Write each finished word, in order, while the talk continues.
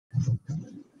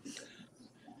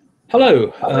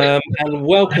Hello, and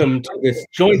welcome to this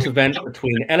joint event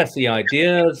between LSE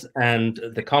Ideas and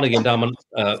the Carnegie Endowment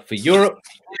for Europe.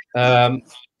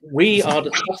 We are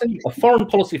discussing a foreign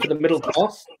policy for the middle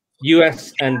class,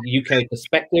 US and UK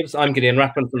perspectives. I'm Gideon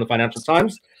Rathman from the Financial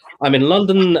Times. I'm in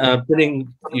London,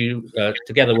 bringing you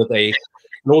together with an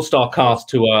all-star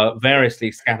cast who are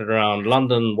variously scattered around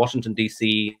London, Washington,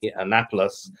 DC,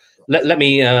 Annapolis. Let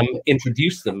me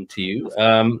introduce them to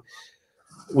you.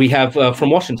 We have from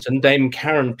Washington, Dame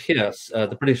Karen Pierce,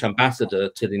 the British ambassador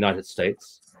to the United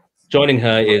States. Joining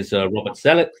her is Robert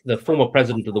Zoellick, the former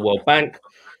president of the World Bank,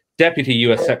 deputy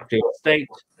US Secretary of State,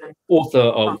 author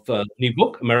of a new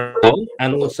book, America,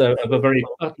 and also of a very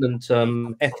pertinent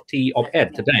FT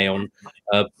op-ed today on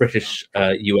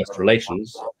British-US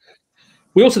relations.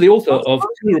 We're also the author of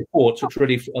two reports, which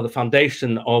really are the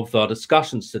foundation of our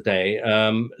discussions today.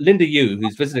 Linda Yu,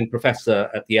 who's visiting professor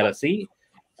at the LSE,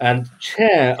 and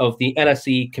chair of the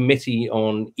LSE Committee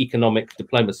on Economic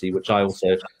Diplomacy, which I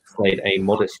also played a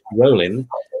modest role in,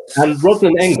 and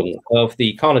Rosalind Engel of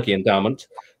the Carnegie Endowment,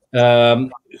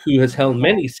 who has held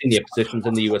many senior positions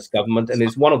in the US government and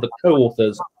is one of the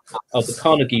co-authors of the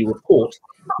Carnegie Report,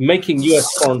 Making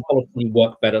US Foreign Policy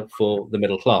Work Better for the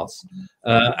Middle Class.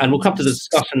 And we'll come to the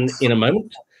discussion in a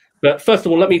moment. But first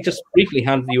of all, let me just briefly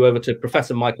hand you over to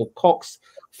Professor Michael Cox,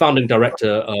 founding director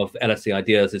of LSE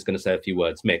Ideas, is going to say a few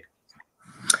words. Mick.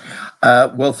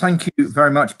 Well, thank you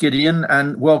very much, Gideon,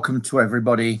 and welcome to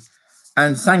everybody.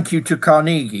 And thank you to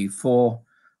Carnegie for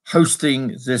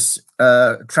hosting this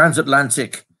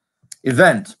transatlantic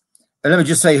event. And let me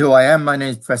just say who I am. My name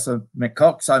is Professor Mick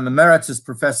Cox. I'm emeritus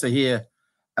professor here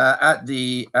at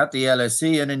the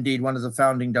LSE, and indeed one of the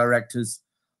founding directors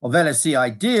of LSE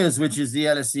Ideas, which is the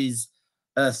LSE's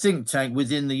think tank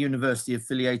within the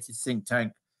university-affiliated think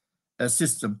tank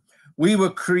system. We were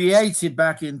created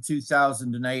back in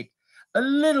 2008, a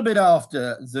little bit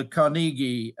after the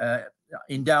Carnegie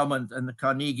Endowment and the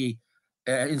Carnegie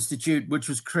Institute, which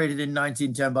was created in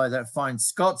 1910 by that fine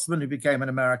Scotsman who became an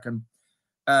American,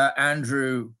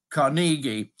 Andrew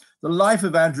Carnegie. The life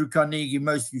of Andrew Carnegie,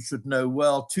 most of you should know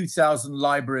well, 2,000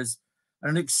 libraries, and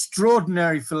an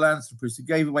extraordinary philanthropist who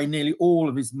gave away nearly all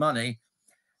of his money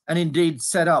and indeed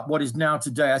set up what is now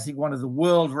today, I think, one of the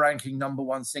world-ranking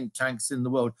 #1 think tanks in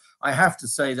the world. I have to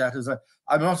say that as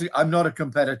I'm not a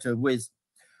competitor with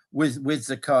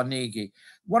the Carnegie.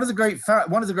 One of the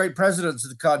great presidents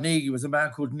of the Carnegie was a man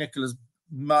called Nicholas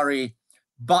Murray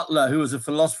Butler, who was a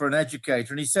philosopher and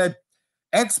educator, and he said,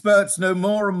 "Experts know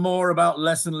more and more about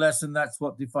less and less, and that's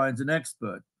what defines an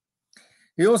expert."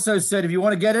 He also said, if you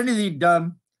want to get anything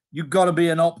done, you've got to be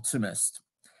an optimist.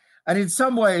 And in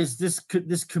some ways, this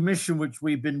commission, which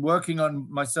we've been working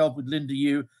on, myself with Linda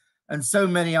Yu and so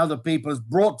many other people, has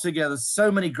brought together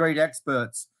so many great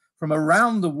experts from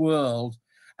around the world.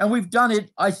 And we've done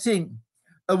it, I think,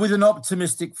 with an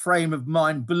optimistic frame of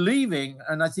mind, believing,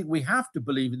 and I think we have to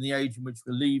believe in the age in which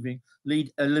we're living,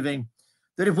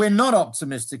 that if we're not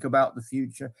optimistic about the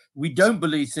future, we don't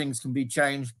believe things can be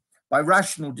changed by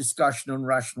rational discussion and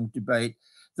rational debate,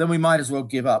 then we might as well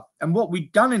give up. And what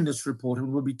we've done in this report, and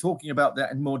we'll be talking about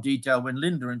that in more detail when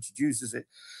Linda introduces it,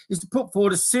 is to put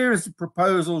forward a series of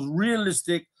proposals,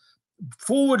 realistic,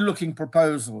 forward-looking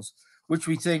proposals, which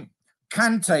we think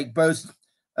can take both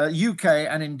UK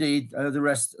and indeed the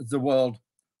rest of the world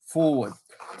forward.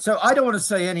 So I don't want to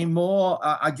say any more.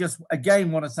 I just,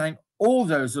 again, want to thank all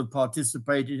those who have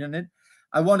participated in it.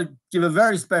 I want to give a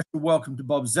very special welcome to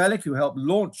Bob Zoellick, who helped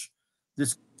launch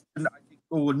this, I think,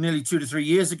 nearly 2 to 3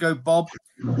 years ago, Bob.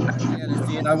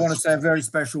 And I want to say a very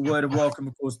special word of welcome,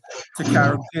 of course, to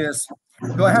Karen Pierce,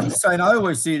 who I have to say, and I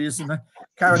always see this, and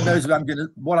Karen knows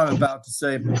what I'm about to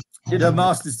say, did her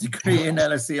master's degree in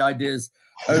LSE Ideas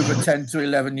over 10 to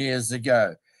 11 years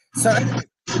ago. So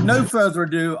with no further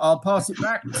ado, I'll pass it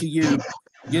back to you,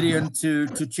 Gideon, to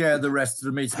chair the rest of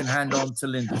the meeting and hand on to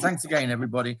Linda. Thanks again,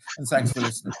 everybody, and thanks for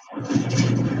listening.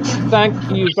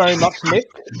 Thank you very much, Mick.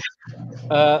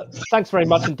 Thanks very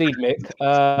much indeed, Mick.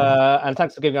 And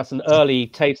thanks for giving us an early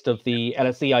taste of the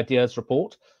LSE Ideas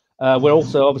report. We're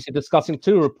also obviously discussing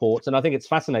two reports, and I think it's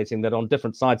fascinating that on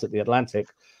different sides of the Atlantic,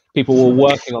 people were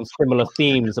working on similar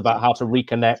themes about how to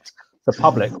reconnect the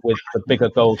public with the bigger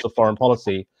goals of foreign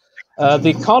policy.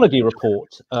 The Carnegie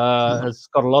report has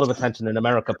got a lot of attention in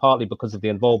America, partly because of the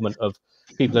involvement of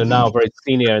people who are now very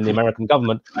senior in the American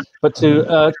government. But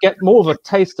to get more of a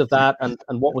taste of that and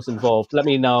what was involved, let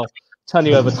me now turn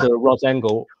you over to Ros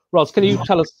Engel. Ros, can you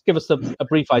give us a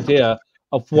brief idea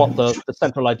of what the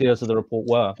central ideas of the report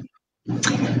were?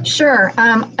 Sure.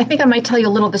 I think I might tell you a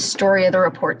little of the story of the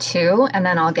report too, and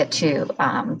then I'll get to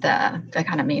the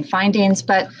kind of main findings.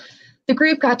 But The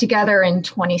group got together in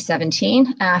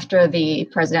 2017 after the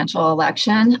presidential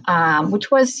election,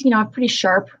 which was, a pretty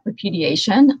sharp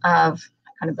repudiation of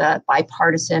kind of the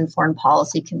bipartisan foreign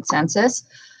policy consensus,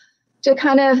 to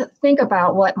kind of think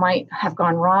about what might have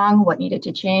gone wrong, what needed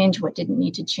to change, what didn't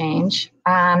need to change.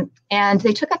 And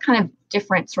they took a kind of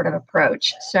different sort of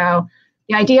approach. So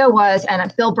the idea was,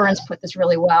 and Bill Burns put this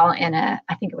really well in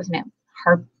I think it was an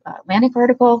Atlantic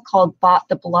article called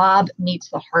The Blob Meets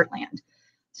the Heartland.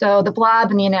 So the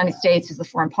blob in the United States is the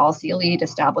foreign policy elite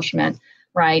establishment,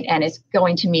 right? And it's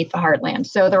going to meet the heartland.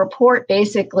 So the report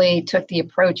basically took the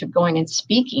approach of going and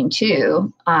speaking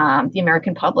to the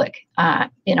American public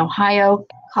in Ohio,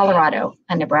 Colorado,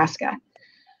 and Nebraska.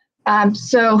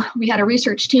 So we had a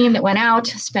research team that went out,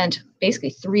 spent basically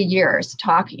 3 years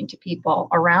talking to people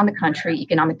around the country,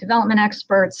 economic development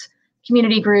experts,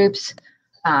 community groups,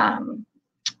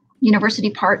 university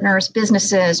partners,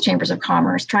 businesses, chambers of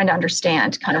commerce, trying to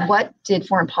understand kind of what did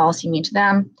foreign policy mean to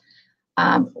them,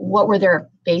 what were their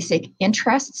basic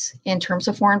interests in terms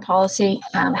of foreign policy,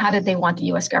 how did they want the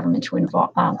U.S. government to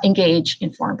engage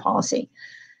in foreign policy.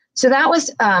 So that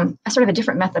was a sort of a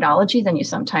different methodology than you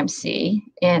sometimes see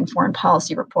in foreign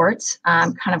policy reports,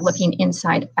 kind of looking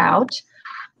inside out,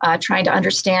 trying to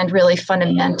understand really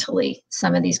fundamentally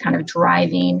some of these kind of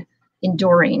driving,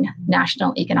 enduring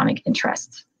national economic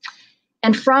interests.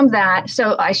 And from that,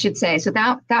 so I should say, so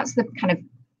that's the kind of,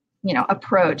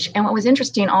 approach. And what was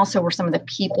interesting also were some of the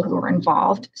people who were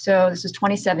involved. So this is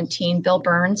 2017. Bill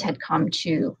Burns had come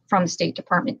from the State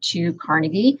Department to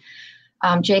Carnegie.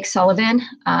 Jake Sullivan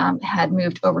had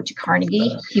moved over to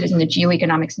Carnegie. He was in the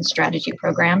geo-economics and strategy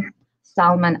program.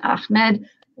 Salman Ahmed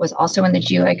was also in the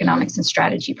geo-economics and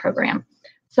strategy program.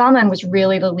 Salman was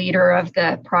really the leader of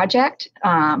the project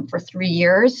for 3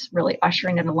 years, really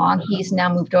ushering it along. He's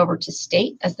now moved over to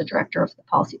state as the director of the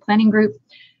policy planning group.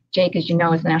 Jake, as you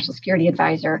know, is the national security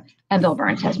advisor, and Bill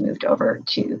Burns has moved over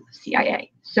to CIA.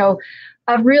 So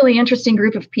a really interesting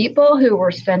group of people who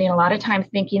were spending a lot of time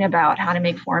thinking about how to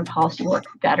make foreign policy work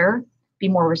better, be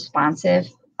more responsive,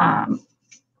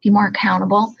 be more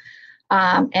accountable,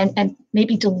 and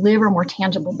maybe deliver more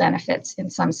tangible benefits in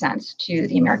some sense to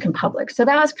the American public. So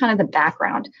that was kind of the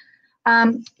background.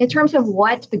 In terms of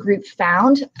what the group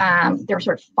found, there were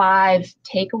sort of 5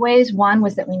 takeaways. One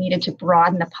was that we needed to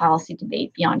broaden the policy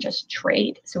debate beyond just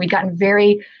trade. So we'd gotten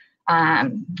very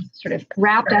sort of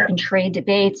wrapped up in trade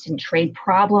debates and trade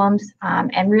problems,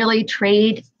 and really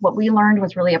trade, what we learned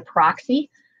was really a proxy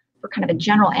for kind of a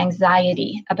general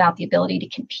anxiety about the ability to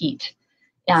compete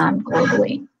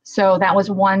globally. So that was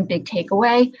one big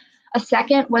takeaway. A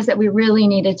second was that we really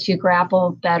needed to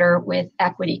grapple better with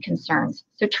equity concerns.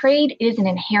 So trade is an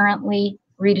inherently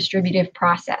redistributive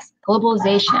process.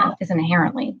 Globalization is an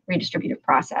inherently redistributive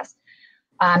process.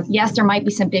 Yes, there might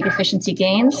be some big efficiency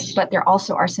gains, but there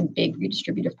also are some big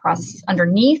redistributive processes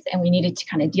underneath, and we needed to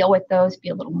kind of deal with those, be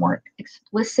a little more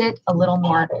explicit, a little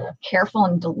more careful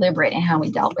and deliberate in how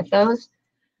we dealt with those.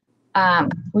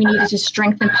 We needed to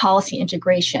strengthen policy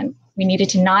integration. We needed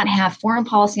to not have foreign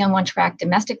policy on one track,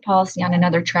 domestic policy on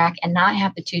another track, and not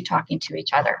have the two talking to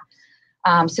each other.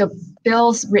 So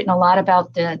Bill's written a lot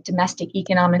about the domestic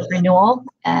economic renewal,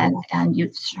 and you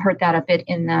heard that a bit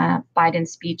in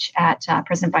Biden's speech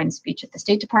President Biden's speech at the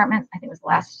State Department. I think it was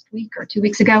last week or 2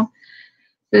 weeks ago.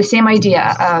 So the same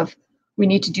idea of we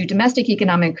need to do domestic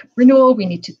economic renewal. We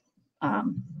need to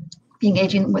be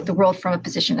engaging with the world from a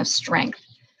position of strength.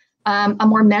 A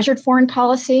more measured foreign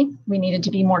policy. We needed to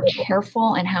be more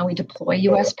careful in how we deploy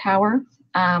U.S. power.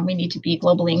 We need to be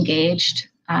globally engaged,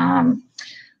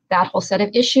 that whole set of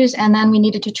issues. And then we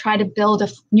needed to try to build a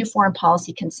new foreign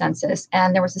policy consensus.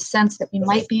 And there was a sense that we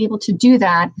might be able to do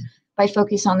that by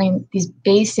focusing on these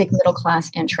basic middle-class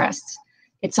interests.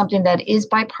 It's something that is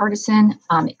bipartisan.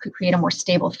 It could create a more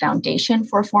stable foundation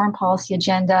for a foreign policy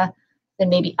agenda than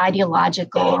maybe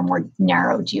ideological or more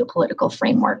narrow geopolitical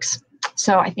frameworks.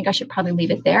 So I think I should probably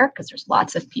leave it there because there's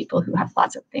lots of people who have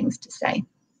lots of things to say.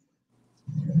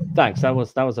 Thanks. That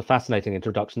was a fascinating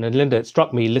introduction. And Linda, it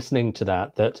struck me listening to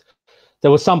that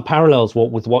there were some parallels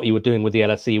with what you were doing with the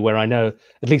LSE, where I know,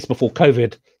 at least before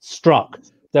COVID struck,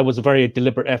 there was a very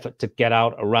deliberate effort to get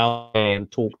out around and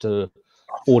talk to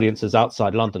audiences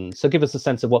outside London. So give us a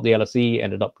sense of what the LSE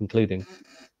ended up concluding.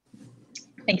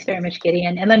 Thanks very much,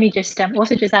 Gideon. And let me just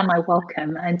also just add my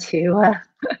welcome and to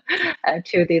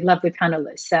the lovely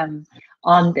panelists.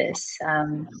 on this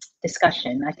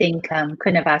discussion. I think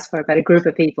couldn't have asked for a better group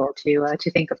of people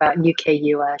to think about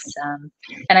UK-US,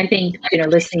 and I think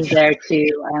listening there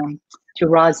to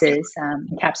Roz's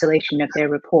encapsulation of their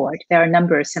report, there are a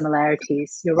number of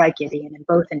similarities. You're right, Gideon, in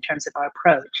both in terms of our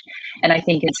approach, and I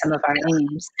think in some of our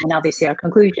aims, and obviously our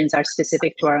conclusions are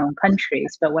specific to our own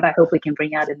countries. But what I hope we can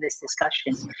bring out in this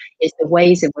discussion is the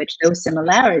ways in which those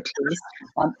similarities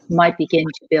might begin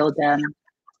to build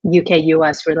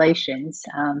UK-US relations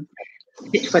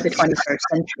for the 21st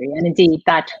century. And indeed,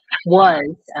 that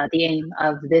was the aim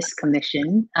of this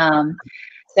commission.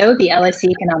 So the LSE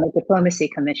Economic Diplomacy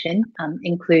Commission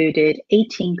included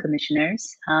 18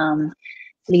 commissioners,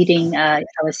 leading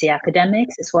LSE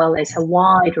academics, as well as a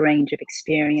wide range of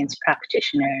experienced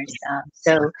practitioners.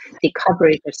 So the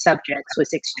coverage of subjects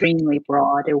was extremely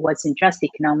broad. It wasn't just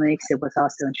economics, it was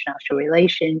also international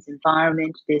relations,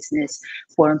 environment, business,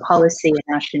 foreign policy, and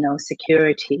national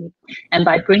security. And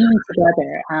by bringing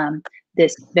together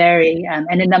this very,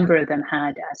 and a number of them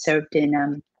had served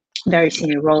in very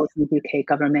senior roles in the UK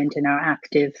government and are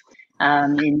active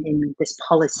in this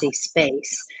policy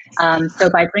space. So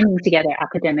by bringing together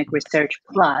academic research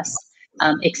plus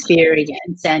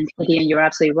experience, and again, you're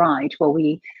absolutely right, what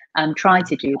we tried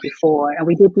to do before, and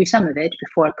we did do some of it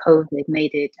before COVID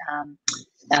made it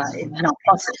not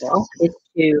possible, is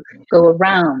to go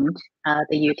around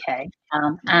the UK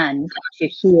and to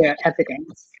hear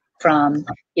evidence from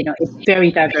a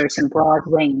very diverse and broad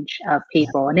range of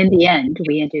people. And in the end,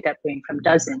 we ended up hearing from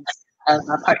dozens of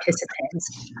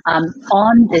participants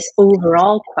on this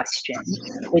overall question,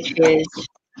 which is,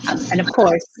 and of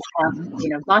course,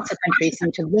 lots of countries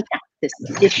seem to look at this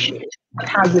issue of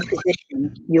how you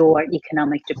position your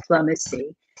economic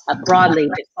diplomacy, broadly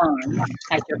defined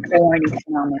as your foreign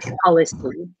economic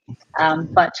policy.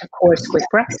 But of course, with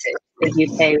Brexit, the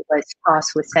UK was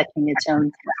tasked with setting its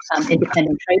own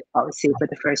independent trade policy for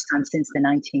the first time since the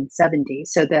 1970s.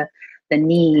 So the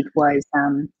need was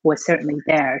certainly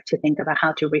there to think about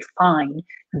how to refine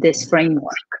this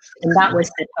framework, and that was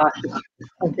the thought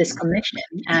of this commission.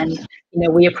 And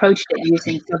we approached it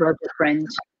using several different,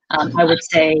 I would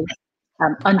say,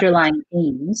 underlying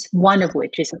aims. One of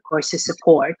which is, of course, to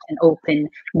support an open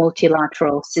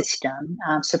multilateral system,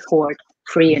 support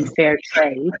free and fair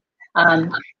trade,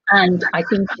 and I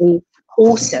think we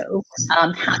also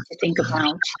had to think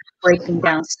about breaking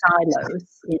down silos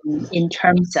in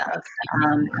terms of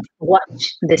what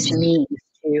this means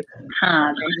to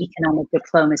have an economic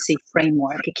diplomacy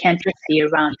framework. It can't just be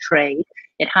around trade.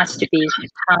 It has to be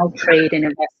how trade and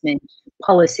investment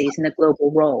policies in the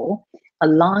global role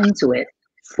aligns with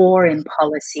foreign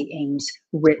policy aims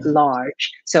writ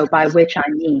large. So by which I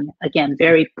mean, again,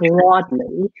 very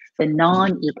broadly, the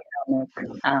non-economic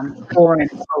foreign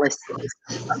policies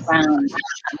around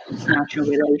international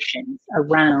relations,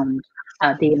 around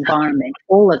the environment.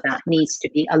 All of that needs to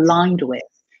be aligned with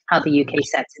how the UK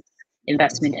sets its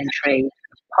investment and trade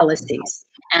policies.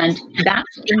 And that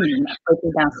theme of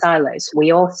breaking down silos,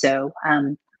 we also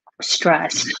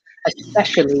stressed,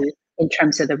 especially in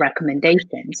terms of the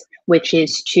recommendations, which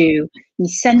is to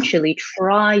essentially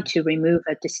try to remove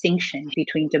a distinction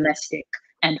between domestic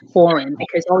and foreign,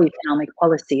 because all economic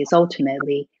policy is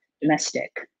ultimately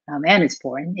domestic and it's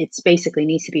foreign. It's basically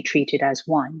needs to be treated as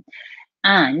one.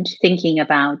 And thinking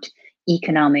about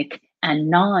economic and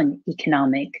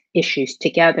non-economic issues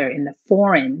together in the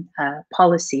foreign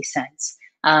policy sense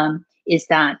is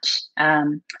that,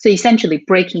 so essentially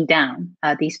breaking down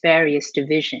these various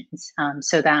divisions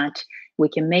so that we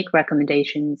can make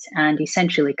recommendations and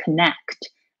essentially connect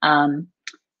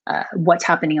what's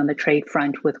happening on the trade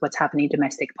front with what's happening in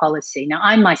domestic policy. Now,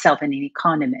 I'm myself an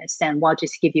economist, and I'll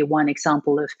just give you one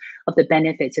example of the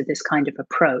benefits of this kind of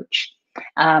approach,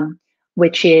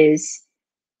 which is,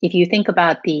 if you think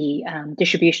about the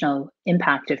distributional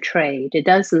impact of trade, it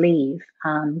does leave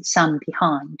some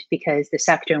behind, because the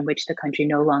sector in which the country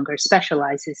no longer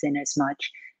specializes in as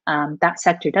much, that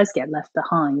sector does get left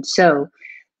behind. So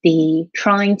the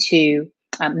trying to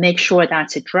make sure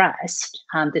that's addressed,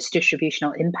 this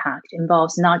distributional impact,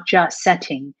 involves not just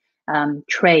setting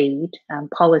trade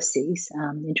policies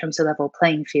in terms of level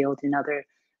playing field and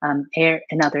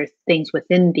other things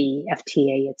within the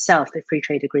FTA itself, the free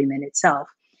trade agreement itself.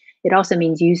 It also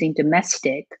means using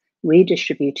domestic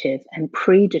redistributive and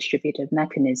pre-distributive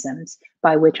mechanisms,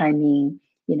 by which I mean,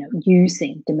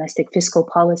 using domestic fiscal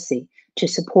policy to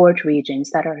support regions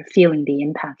that are feeling the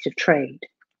impact of trade.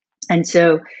 And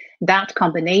so that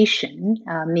combination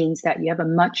means that you have a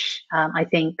much, I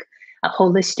think, a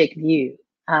holistic view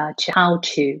to how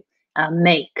to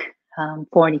make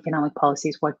foreign economic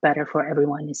policies work better for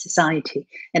everyone in society.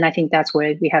 And I think that's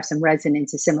where we have some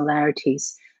resonance and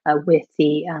similarities with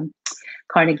the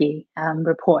Carnegie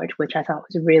report, which I thought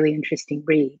was a really interesting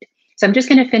read. So I'm just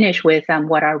going to finish with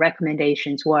what our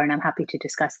recommendations were, and I'm happy to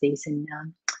discuss these in,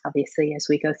 obviously as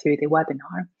we go through the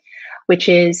webinar, which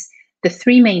is the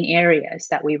three main areas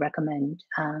that we recommend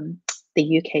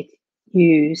the UK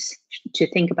use to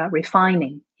think about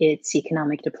refining its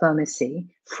economic diplomacy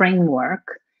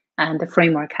framework. And the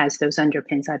framework has those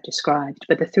underpins I've described.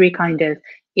 But the three kind of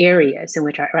areas in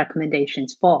which our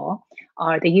recommendations fall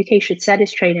are: the UK should set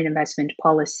its trade and investment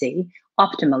policy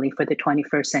optimally for the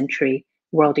 21st century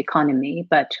world economy,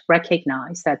 but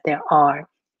recognize that there are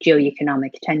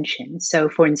geo-economic tensions. So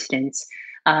for instance,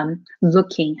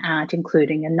 looking at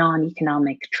including a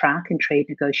non-economic track in trade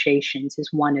negotiations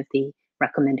is one of the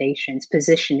recommendations,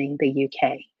 positioning the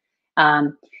UK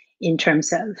in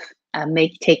terms of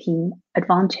taking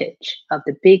advantage of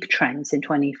the big trends in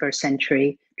 21st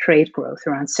century trade growth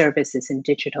around services and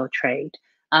digital trade.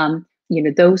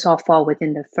 Those all fall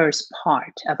within the first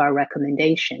part of our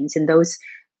recommendations, and those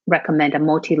recommend a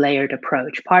multi-layered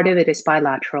approach. Part of it is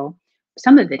bilateral,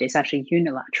 some of it is actually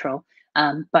unilateral,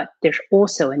 but there's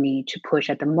also a need to push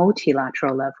at the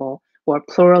multilateral level or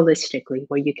pluralistically,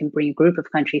 where you can bring a group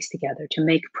of countries together to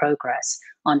make progress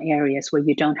on areas where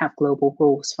you don't have global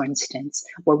rules, for instance,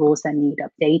 or rules that need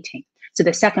updating. So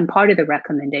the second part of the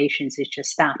recommendations is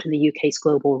just that, the UK's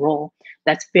global role.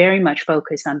 That's very much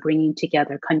focused on bringing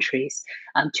together countries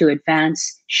to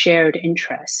advance shared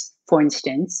interests, for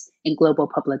instance, in global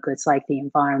public goods like the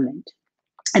environment.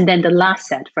 And then the last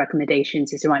set of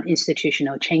recommendations is around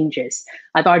institutional changes.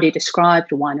 I've already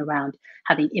described one around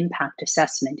having impact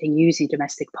assessment and using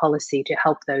domestic policy to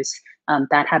help those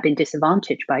that have been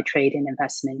disadvantaged by trade and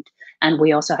investment. And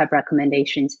we also have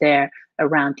recommendations there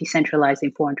around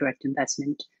decentralizing foreign direct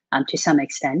investment to some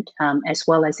extent, as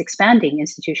well as expanding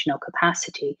institutional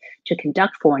capacity to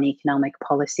conduct foreign economic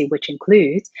policy, which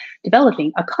includes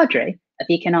developing a cadre of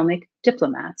economic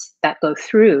diplomats that go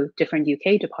through different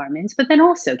UK departments, but then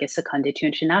also get seconded to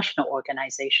international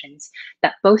organizations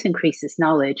that both increases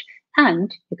knowledge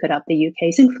and it could up the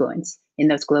UK's influence in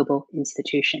those global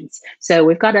institutions. So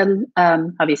we've got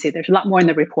obviously there's a lot more in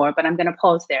the report, but I'm going to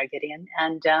pause there, Gideon,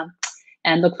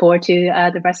 and look forward to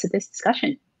the rest of this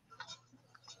discussion.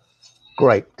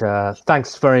 Great.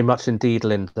 Thanks very much indeed,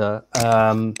 Linda.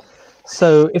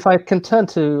 So if I can turn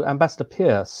to Ambassador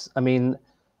Pierce, I mean,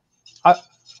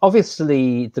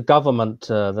 obviously the government,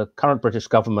 the current British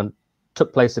government,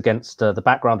 took place against the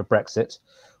background of Brexit.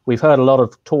 We've heard a lot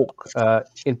of talk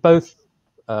in both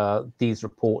these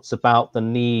reports about the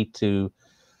need to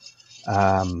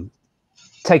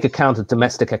take account of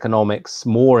domestic economics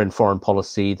more in foreign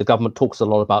policy. The government talks a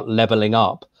lot about levelling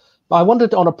up. But I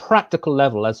wondered, on a practical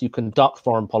level, as you conduct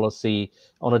foreign policy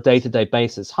on a day-to-day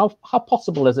basis, how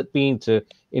possible has it been to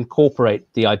incorporate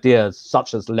the ideas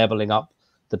such as levelling up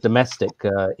the domestic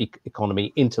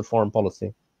economy into foreign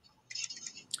policy?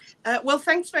 Well,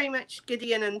 thanks very much,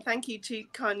 Gideon, and thank you to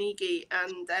Carnegie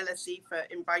and LSE for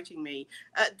inviting me.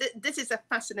 This is a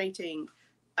fascinating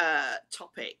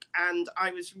topic, and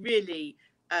I was really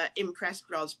impressed,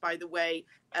 Ros, by the way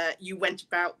you went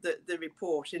about the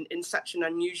report in such an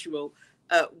unusual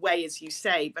way, as you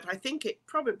say. But I think it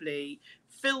probably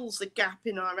fills a gap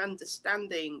in our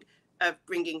understanding of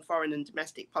bringing foreign and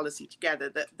domestic policy together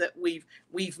that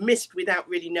we've missed without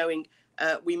really knowing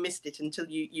we missed it until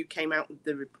you came out with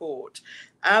the report.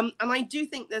 And I do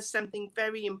think there's something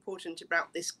very important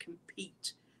about this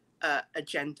compete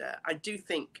agenda. I do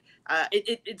think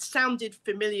it sounded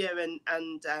familiar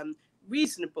and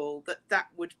reasonable that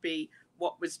would be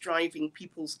what was driving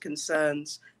people's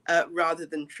concerns rather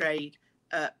than trade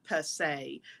per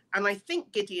se. And I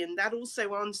think, Gideon, that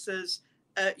also answers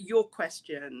your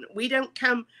question. We don't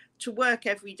come to work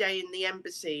every day in the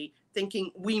embassy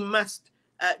thinking we must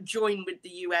join with the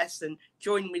US and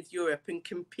join with Europe and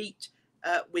compete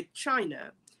with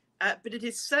China. But it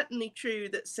is certainly true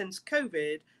that since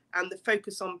COVID and the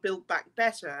focus on Build Back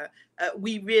Better,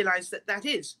 we realize that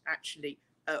is actually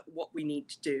what we need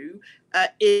to do.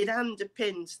 It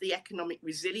underpins the economic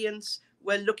resilience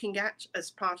we're looking at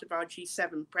as part of our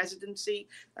G7 presidency.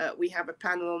 We have a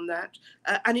panel on that.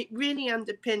 And it really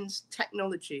underpins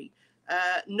technology.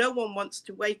 No one wants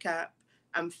to wake up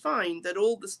and find that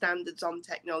all the standards on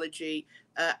technology,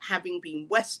 having been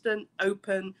Western,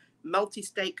 open,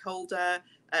 multi-stakeholder,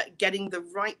 getting the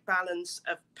right balance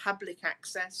of public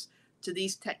access to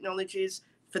these technologies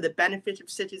for the benefit of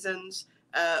citizens.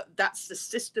 That's the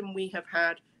system we have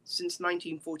had since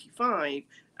 1945.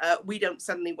 We don't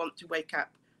suddenly want to wake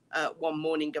up one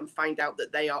morning and find out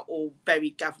that they are all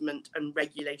very government and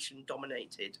regulation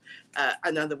dominated.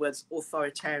 In other words,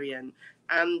 authoritarian.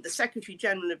 And the Secretary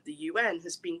General of the UN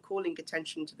has been calling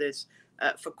attention to this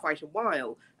for quite a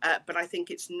while. But I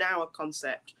think it's now a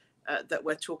concept that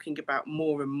we're talking about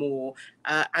more and more.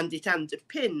 And it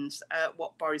underpins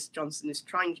what Boris Johnson is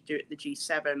trying to do at the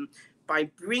G7 by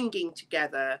bringing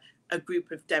together a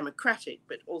group of democratic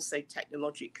but also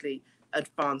technologically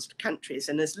advanced countries.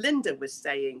 And as Linda was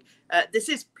saying, this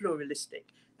is pluralistic.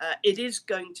 It is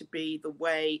going to be the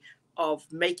way of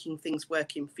making things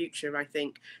work in future, I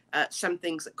think. Some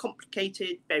things are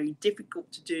complicated, very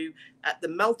difficult to do at the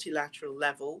multilateral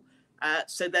level.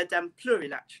 So they're done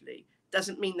plurilaterally.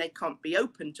 Doesn't mean they can't be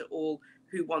open to all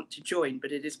who want to join,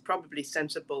 but it is probably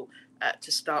sensible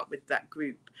to start with that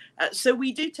group. So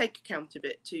we do take account of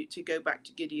it, to go back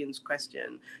to Gideon's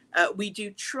question. We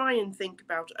do try and think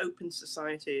about open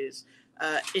societies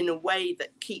in a way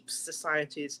that keeps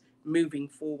societies moving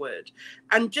forward.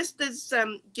 And just as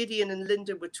Gideon and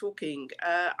Linda were talking,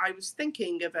 I was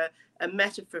thinking of a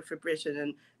metaphor for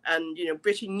Britain. And you know,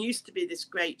 Britain used to be this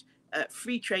great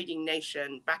free trading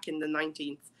nation back in the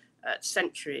 19th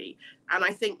century. And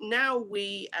I think now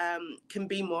we can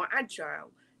be more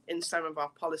agile in some of our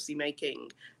policy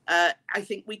making. I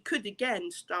think we could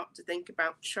again start to think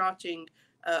about charting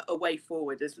a way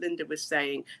forward, as Linda was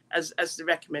saying, as the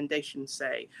recommendations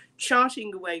say,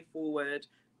 charting a way forward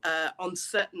on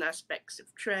certain aspects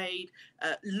of trade,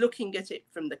 looking at it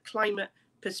from the climate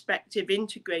perspective,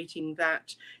 integrating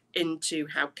that into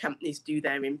how companies do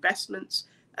their investments.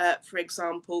 For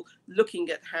example, looking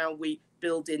at how we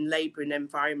build in labour and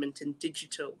environment and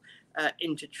digital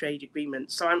into trade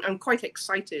agreements. So I'm quite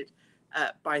excited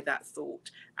by that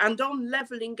thought. And on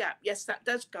levelling up, yes, that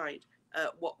does guide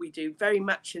what we do very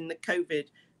much in the COVID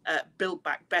Build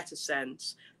Back Better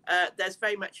sense. There's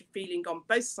very much a feeling on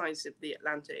both sides of the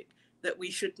Atlantic that we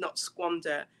should not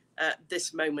squander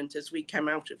this moment as we come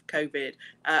out of COVID,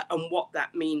 and what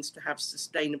that means to have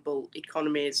sustainable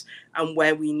economies, and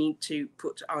where we need to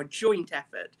put our joint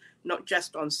effort, not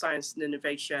just on science and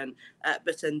innovation,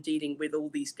 but in dealing with all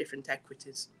these different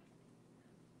equities.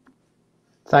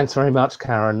 Thanks very much,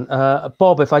 Karen.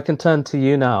 Bob, if I can turn to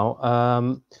you now.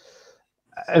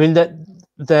 I mean,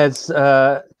 there's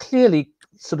clearly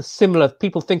sort of similar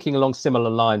people thinking along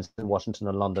similar lines in Washington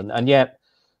and London, and yet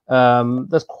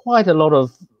there's quite a lot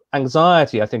of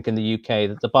anxiety, I think, in the UK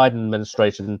that the Biden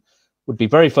administration would be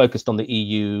very focused on the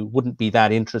EU, wouldn't be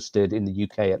that interested in the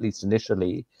UK, at least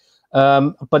initially.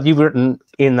 But you've written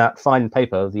in that fine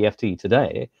paper, the FT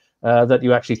today, that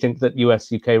you actually think that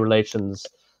US-UK relations,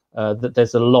 that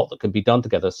there's a lot that can be done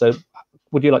together. So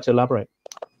would you like to elaborate?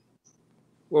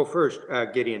 Well, first,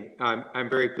 Gideon, I'm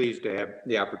very pleased to have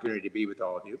the opportunity to be with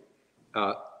all of you.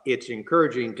 It's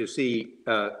encouraging to see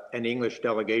an English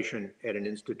delegation at an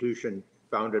institution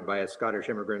founded by a Scottish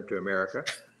immigrant to America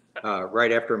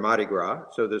right after Mardi Gras.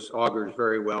 So this augurs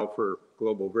very well for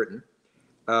global Britain.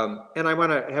 And I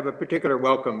want to have a particular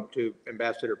welcome to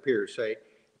Ambassador Pierce.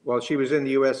 While she was in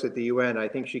the US at the UN, I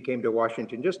think she came to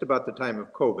Washington just about the time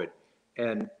of COVID.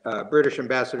 And British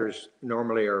ambassadors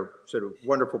normally are sort of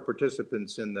wonderful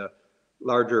participants in the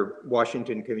larger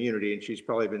Washington community, and she's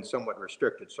probably been somewhat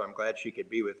restricted, so I'm glad she could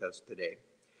be with us today.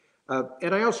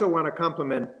 And I also want to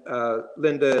compliment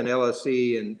Linda and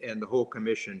LSE and the whole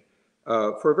commission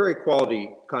for a very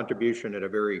quality contribution at a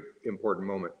very important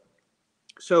moment.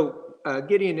 So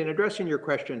Gideon, in addressing your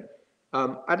question,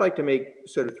 I'd like to make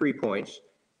sort of 3 points.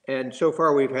 And so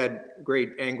far we've had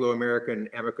great Anglo-American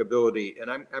amicability, and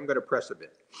I'm going to press a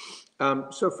bit.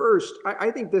 So first,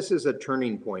 I think this is a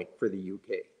turning point for the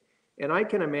UK. And I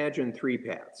can imagine 3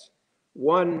 paths.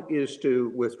 One is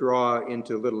to withdraw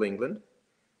into Little England.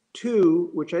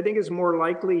 2, which I think is more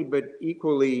likely but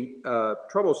equally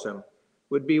troublesome,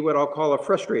 would be what I'll call a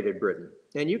frustrated Britain.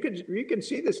 And you can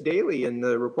see this daily in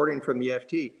the reporting from the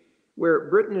FT, where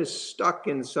Britain is stuck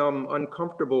in some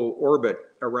uncomfortable orbit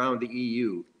around the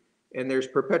EU. And there's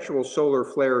perpetual solar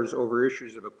flares over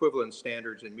issues of equivalence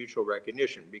standards and mutual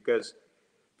recognition, because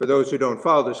for those who don't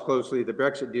follow this closely, the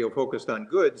Brexit deal focused on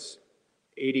goods.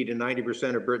 80 to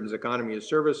 90% of Britain's economy is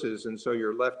services, and so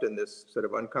you're left in this sort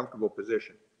of uncomfortable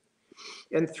position.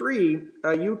 And 3,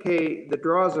 a UK that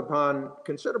draws upon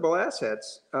considerable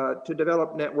assets to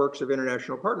develop networks of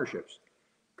international partnerships,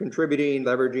 contributing,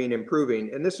 leveraging,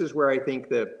 improving. And this is where I think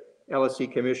the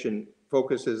LSE Commission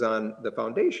focuses on the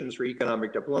foundations for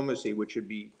economic diplomacy, which should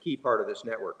be a key part of this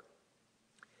network.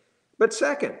 But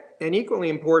second, and equally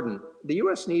important, the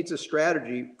US needs a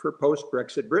strategy for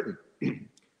post-Brexit Britain.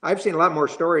 I've seen a lot more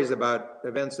stories about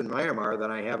events in Myanmar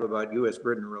than I have about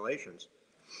US-Britain relations.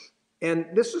 And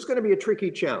this is going to be a tricky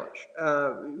challenge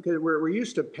because we're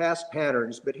used to past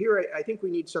patterns, but here I think we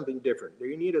need something different.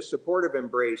 You need a supportive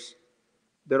embrace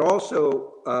that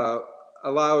also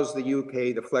allows the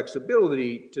UK the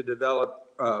flexibility to develop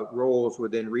roles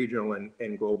within regional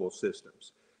and global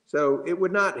systems. So it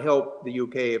would not help the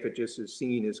UK if it just is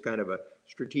seen as kind of a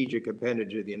strategic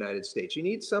appendage of the United States. You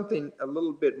need something a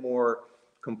little bit more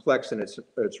complex in its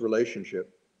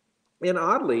relationship. And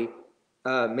oddly,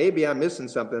 maybe I'm missing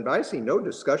something, but I see no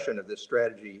discussion of this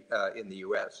strategy in the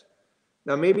US.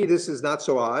 Now, maybe this is not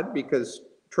so odd because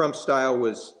Trump's style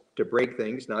was to break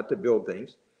things, not to build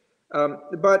things.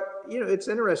 But it's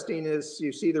interesting as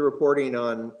you see the reporting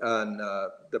on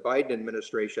the Biden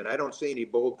administration. I don't see any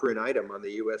bold print item on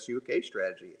the US-UK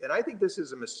strategy, and I think this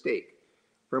is a mistake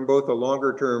from both a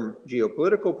longer-term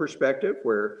geopolitical perspective,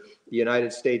 where the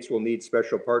United States will need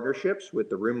special partnerships with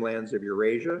the rimlands of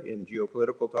Eurasia in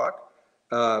geopolitical talk,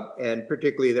 and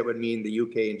particularly that would mean the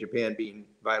UK and Japan being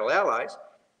vital allies.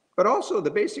 But also the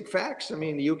basic facts. I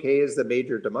mean, the UK is the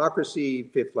major democracy,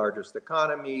 fifth largest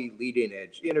economy, leading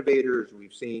edge innovators.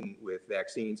 We've seen with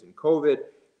vaccines and COVID,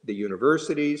 the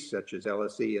universities such as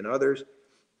LSE and others.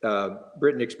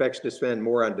 Britain expects to spend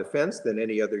more on defense than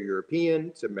any other European.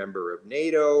 It's a member of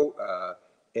NATO,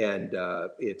 and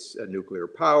it's a nuclear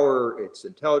power, it's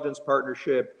intelligence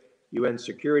partnership, UN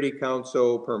Security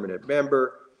Council, permanent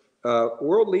member,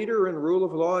 world leader in rule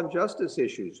of law and justice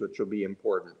issues, which will be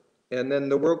important. And then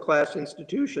the world-class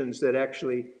institutions that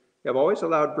actually have always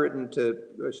allowed Britain to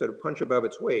sort of punch above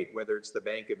its weight, whether it's the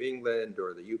Bank of England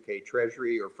or the UK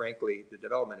Treasury or frankly, the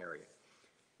development area.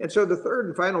 And so the third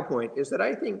and final point is that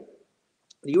I think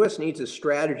the US needs a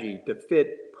strategy to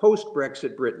fit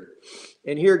post-Brexit Britain.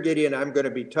 And here, Gideon, I'm going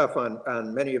to be tough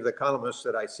on many of the columnists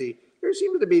that I see. There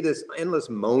seems to be this endless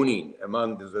moaning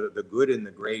among the good and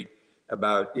the great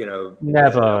about,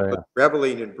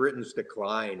 reveling in Britain's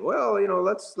decline. Well,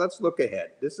 let's look ahead.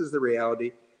 This is the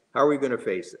reality. How are we going to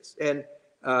face this? And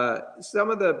some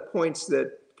of the points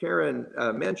that Karen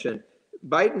mentioned,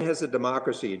 Biden has a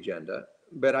democracy agenda,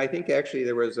 but I think actually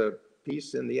there was a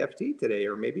piece in the FT today,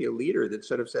 or maybe a leader that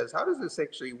sort of says, how does this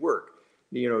actually work?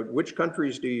 Which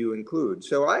countries do you include?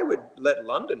 So I would let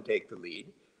London take the lead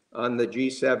on the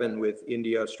G7 with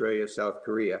India, Australia, South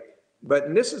Korea.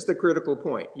 But this is the critical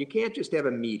point. You can't just have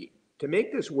a meeting. To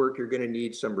make this work, you're going to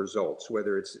need some results,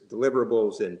 whether it's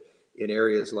deliverables in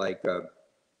areas like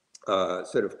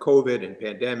sort of COVID and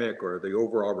pandemic or the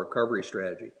overall recovery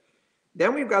strategy.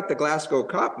 Then we've got the Glasgow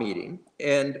COP meeting.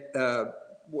 And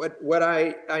what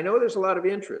I know there's a lot of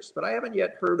interest, but I haven't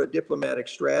yet heard a diplomatic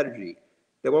strategy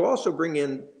that will also bring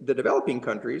in the developing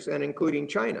countries and including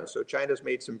China. So China's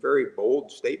made some very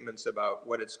bold statements about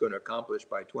what it's going to accomplish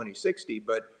by 2060,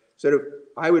 but sort of,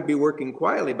 I would be working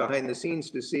quietly behind the scenes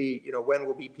to see, when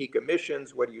will be peak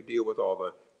emissions? What do you deal with all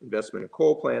the investment in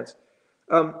coal plants?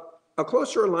 A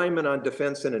closer alignment on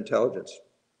defense and intelligence.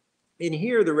 In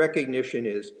here, the recognition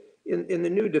is in the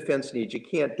new defense needs, you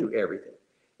can't do everything.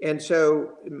 And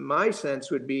so my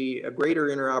sense would be a greater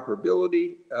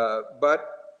interoperability, but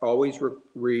always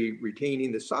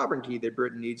retaining the sovereignty that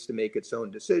Britain needs to make its own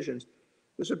decisions.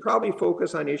 This would probably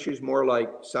focus on issues more like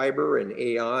cyber and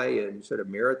AI and sort of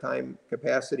maritime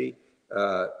capacity,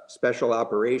 special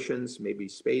operations, maybe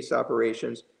space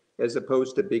operations, as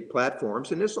opposed to big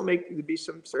platforms. And this will be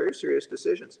some very serious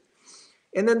decisions.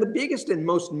 And then the biggest and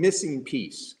most missing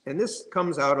piece, and this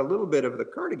comes out a little bit of the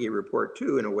Carnegie report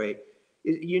too, in a way,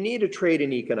 is you need a trade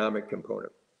and economic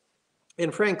component.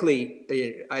 And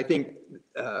frankly, I think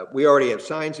we already have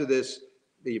signs of this,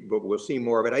 but we'll see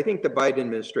more of it. I think the Biden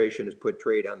administration has put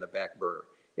trade on the back burner.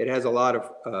 It has a lot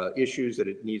of issues that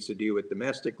it needs to deal with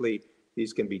domestically.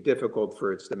 These can be difficult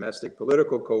for its domestic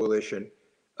political coalition.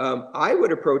 I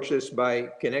would approach this by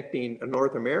connecting a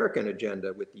North American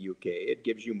agenda with the UK. It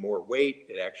gives you more weight.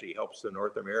 It actually helps the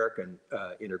North American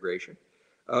integration.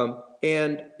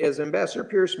 And as Ambassador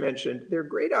Pierce mentioned, there are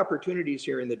great opportunities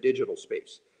here in the digital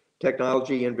space.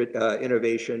 Technology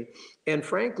innovation, and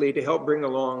frankly, to help bring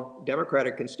along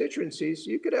Democratic constituencies,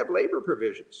 you could have labor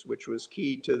provisions, which was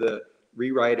key to the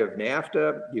rewrite of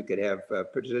NAFTA. You could have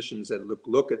positions that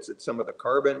look at some of the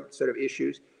carbon sort of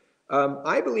issues.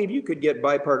 I believe you could get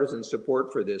bipartisan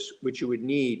support for this, which you would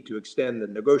need to extend the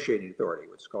negotiating authority,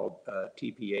 what's called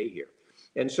TPA here.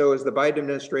 And so as the Biden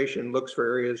administration looks for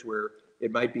areas where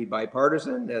it might be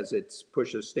bipartisan, as it's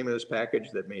pushed a stimulus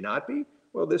package that may not be,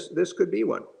 well, this could be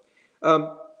one.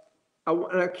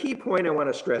 A key point I want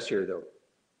to stress here, though,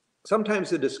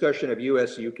 sometimes the discussion of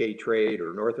US-UK trade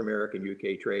or North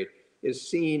American-UK trade is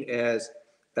seen as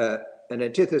an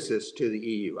antithesis to the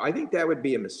EU. I think that would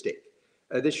be a mistake.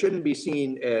 This shouldn't be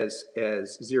seen as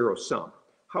zero sum.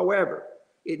 However,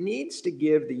 it needs to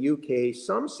give the UK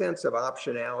some sense of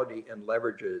optionality and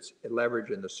leverage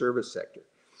in the service sector,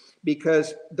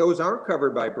 because those aren't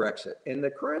covered by Brexit. And the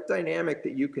current dynamic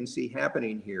that you can see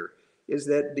happening here is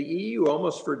that the EU,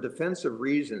 almost for defensive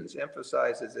reasons,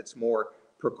 emphasizes its more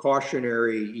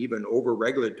precautionary, even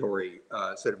over-regulatory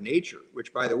sort of nature,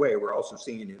 which, by the way, we're also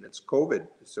seeing in its COVID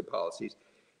policies.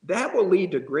 That will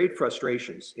lead to great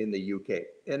frustrations in the UK.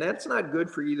 And that's not good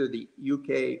for either the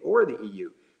UK or the EU.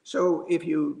 So if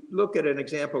you look at an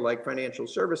example like financial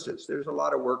services, there's a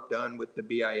lot of work done with the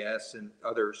BIS and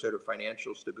other sort of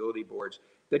financial stability boards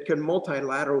that can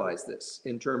multilateralize this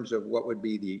in terms of what would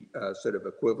be the sort of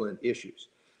equivalent issues.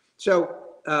 So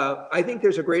I think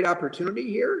there's a great opportunity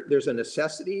here. There's a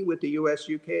necessity with the US,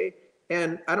 UK,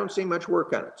 and I don't see much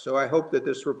work on it. So I hope that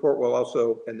this report will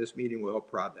also, and this meeting will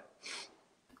help prod that.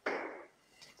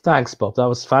 Thanks, Bob. That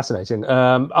was fascinating.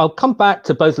 I'll come back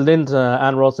to both Linda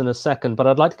and Ros in a second, but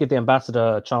I'd like to give the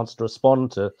ambassador a chance to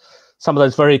respond to some of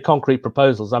those very concrete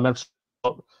proposals. I mean,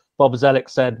 what Bob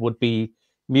Zoellick said would be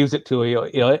music to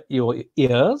your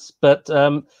ears, but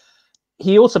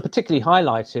he also particularly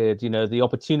highlighted, you know, the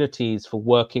opportunities for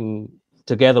working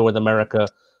together with America,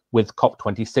 with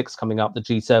COP26 coming up, the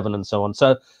G7 and so on.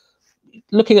 So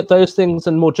looking at those things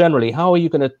and more generally, how are you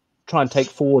going to try and take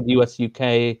forward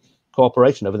US-UK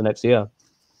cooperation over the next year?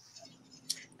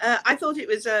 I thought it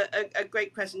was a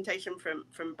great presentation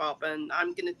from Bob, and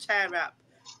I'm going to tear up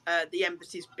the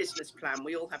embassy's business plan.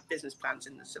 We all have business plans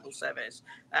in the civil service,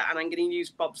 and I'm going to use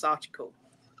Bob's article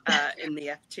in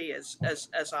the FT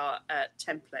as our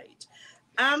template.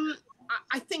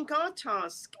 I think our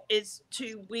task is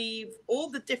to weave all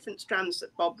the different strands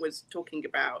that Bob was talking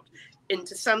about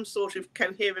into some sort of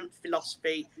coherent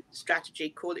philosophy, strategy,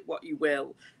 call it what you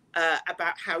will,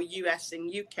 about how US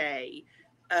and UK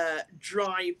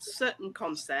drive certain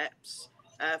concepts,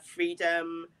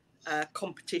 freedom,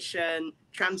 competition,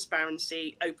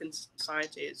 transparency, open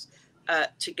societies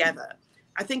together.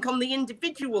 I think on the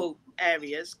individual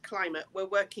areas, climate, we're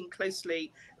working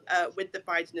closely with the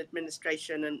Biden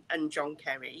administration and John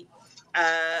Kerry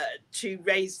to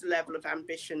raise the level of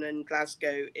ambition in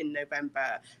Glasgow in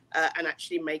November and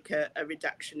actually make a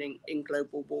reduction in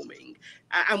global warming.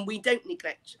 And we don't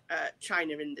neglect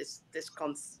China in this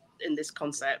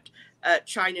concept.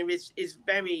 China is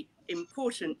very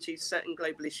important to certain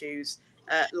global issues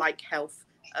like health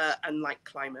and like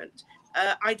climate.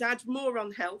 I'd add more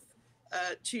on health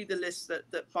to the list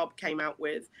that Bob came out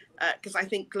with, because I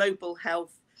think global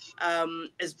health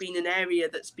has been an area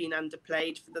that's been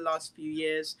underplayed for the last few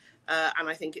years, and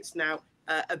I think it's now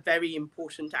a very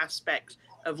important aspect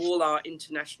of all our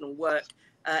international work,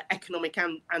 economic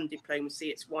and diplomacy.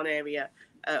 It's one area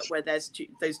where those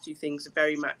two things are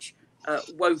very much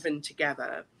woven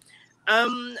together.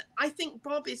 I think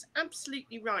Bob is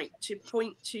absolutely right to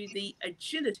point to the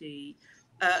agility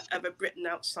of a Britain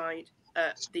outside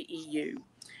the EU.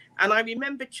 And I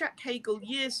remember Chuck Hagel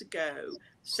years ago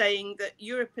saying that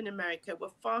Europe and America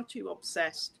were far too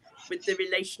obsessed with the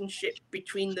relationship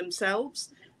between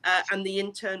themselves and the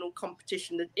internal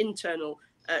competition, the internal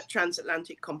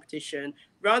transatlantic competition,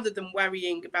 rather than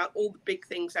worrying about all the big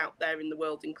things out there in the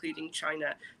world, including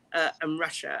China and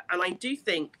Russia. And I do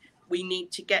think we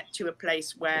need to get to a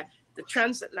place where the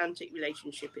transatlantic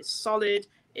relationship is solid,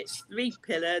 it's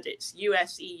three-pillared, it's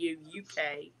US, EU,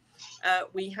 UK.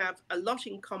 We have a lot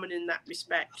in common in that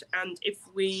respect. And if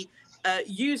we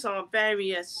use our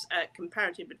various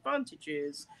comparative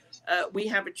advantages, we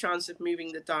have a chance of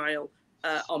moving the dial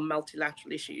on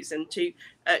multilateral issues. And to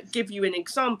give you an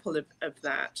example of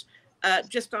that,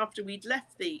 just after we'd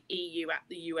left the EU at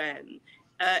the UN,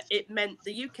 it meant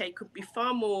the UK could be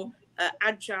far more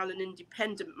agile and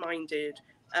independent-minded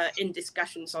in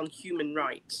discussions on human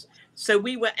rights. So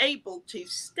we were able to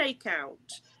stake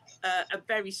out a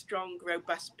very strong,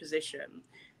 robust position,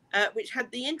 which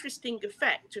had the interesting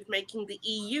effect of making the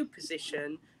EU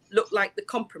position look like the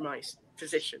compromise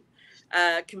position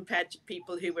compared to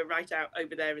people who were right out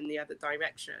over there in the other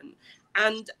direction.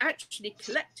 And actually,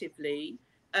 collectively,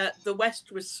 the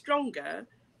West was stronger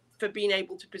for being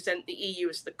able to present the EU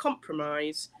as the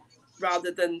compromise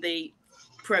rather than the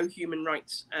pro-human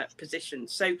rights position.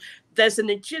 So there's an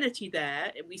agility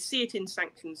there. We see it in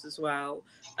sanctions as well,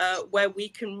 where we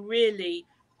can really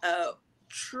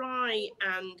try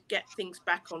and get things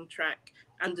back on track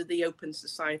under the open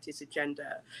societies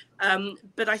agenda.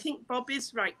 But I think Bob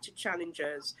is right to challenge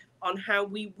us on how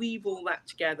we weave all that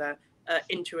together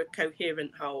into a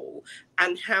coherent whole,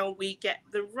 and how we get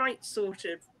the right sort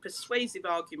of persuasive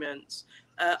arguments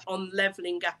on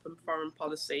levelling up and foreign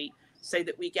policy, so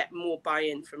that we get more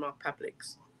buy-in from our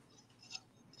publics.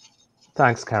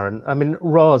 Thanks, Karen. I mean,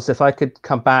 Roz, if I could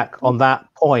come back on that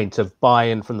point of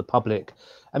buy-in from the public.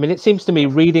 I mean, it seems to me,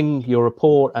 reading your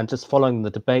report and just following the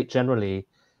debate generally,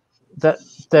 that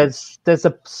there's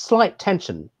a slight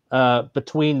tension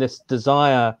between this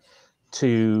desire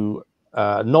to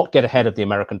not get ahead of the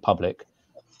American public,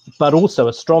 but also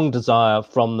a strong desire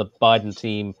from the Biden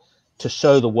team to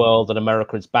show the world that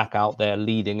America is back out there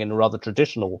leading in a rather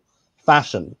traditional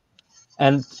fashion.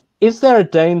 And is there a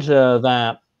danger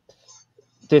that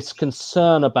this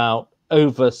concern about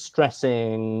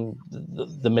overstressing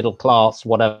the middle class,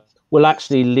 whatever, will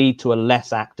actually lead to a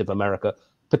less active America,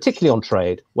 particularly on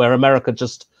trade, where America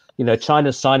just,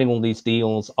 China's signing all these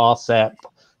deals, RCEP,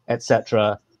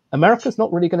 etc. America's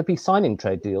not really going to be signing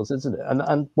trade deals, isn't it?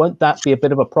 And won't that be a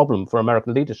bit of a problem for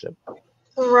American leadership?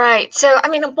 Right. So, I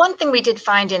mean, one thing we did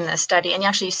find in the study, and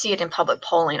actually you see it in public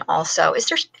polling also, is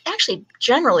there's actually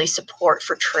generally support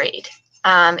for trade.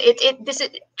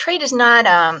 Trade is not,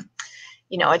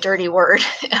 a dirty word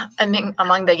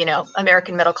among the,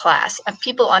 American middle class.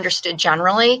 People understood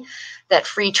generally that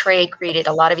free trade created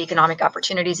a lot of economic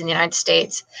opportunities in the United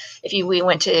States. We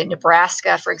went to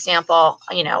Nebraska, for example,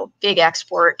 big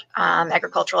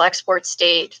agricultural export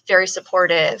state, very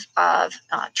supportive of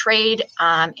trade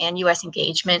and U.S.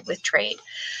 engagement with trade.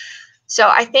 So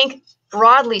I think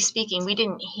broadly speaking, we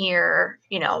didn't hear,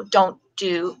 don't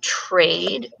do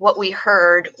trade. What we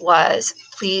heard was,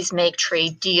 please make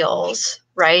trade deals,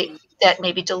 right, that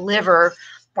maybe deliver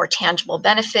more tangible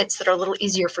benefits that are a little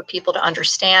easier for people to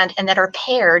understand and that are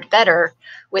paired better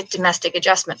with domestic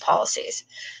adjustment policies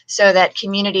so that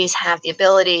communities have the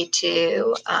ability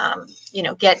to,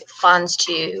 get funds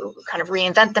to kind of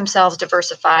reinvent themselves,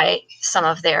 diversify some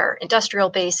of their industrial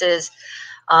bases,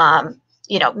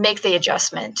 make the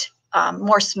adjustment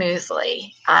more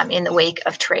smoothly in the wake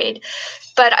of trade.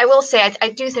 But I will say, I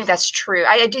do think that's true.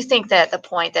 I do think that the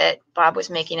point that Bob was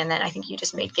making, and then I think you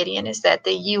just made, Gideon, is that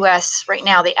the U.S. right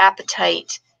now, the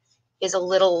appetite is a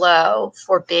little low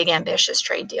for big, ambitious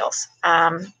trade deals.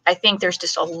 I think there's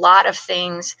just a lot of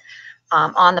things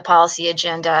on the policy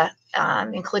agenda,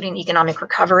 including economic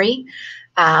recovery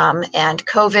and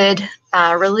COVID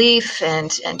relief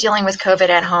and dealing with COVID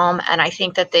at home. And I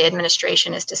think that the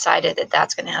administration has decided that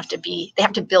that's going to have to be, they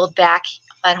have to build back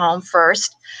at home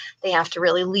first. They have to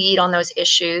really lead on those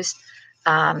issues,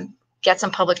 get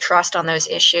some public trust on those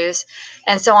issues.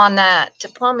 And so on the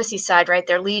diplomacy side, right,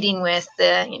 they're leading with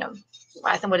the,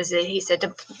 I think, what is it? He said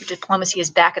diplomacy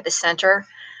is back at the center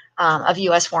of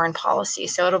U.S. foreign policy.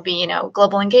 So it'll be,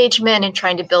 global engagement and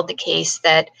trying to build the case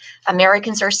that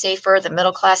Americans are safer, the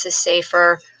middle class is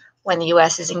safer when the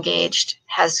U.S. is engaged,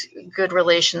 has good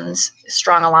relations,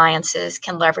 strong alliances,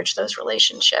 can leverage those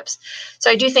relationships. So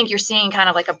I do think you're seeing kind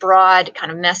of like a broad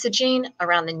kind of messaging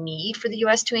around the need for the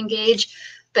U.S. to engage,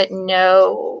 but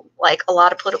no, like a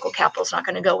lot of political capital is not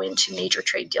going to go into major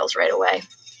trade deals right away.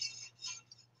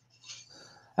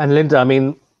 And Linda, I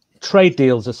mean, trade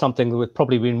deals are something that would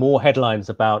probably been more headlines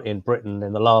about in Britain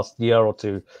in the last year or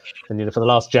two than, for the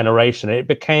last generation. It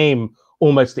became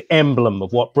almost the emblem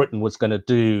of what Britain was going to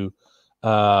do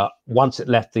once it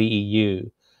left the EU.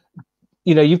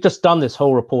 You've just done this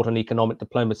whole report on economic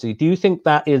diplomacy. Do you think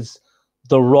that is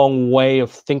the wrong way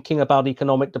of thinking about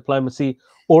economic diplomacy,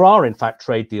 or are in fact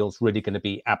trade deals really going to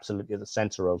be absolutely at the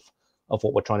center of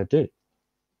what we're trying to do?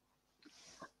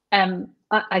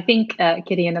 I think,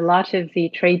 Gideon, a lot of the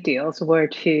trade deals were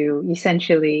to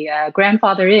essentially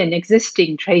grandfather in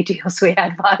existing trade deals we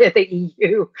had via the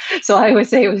EU. So I would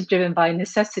say it was driven by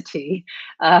necessity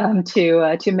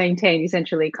to maintain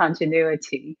essentially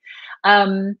continuity.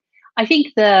 I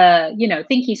think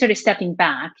thinking sort of stepping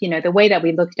back, the way that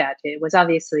we looked at it was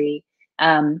obviously,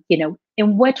 in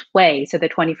what way, so the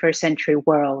 21st century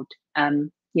world,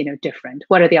 different?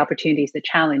 What are the opportunities, the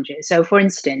challenges? So for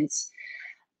instance,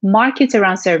 markets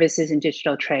around services and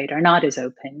digital trade are not as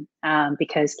open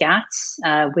because GATS,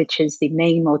 which is the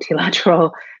main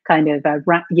multilateral kind of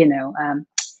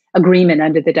agreement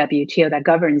under the WTO that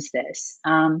governs this,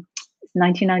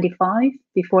 1995,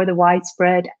 before the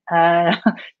widespread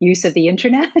use of the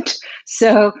internet.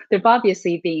 So there've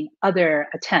obviously been other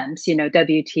attempts,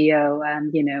 WTO,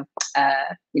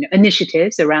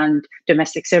 initiatives around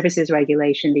domestic services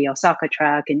regulation, the Osaka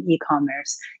track and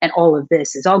e-commerce, and all of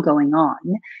this is all going on.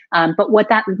 But what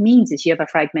that means is you have a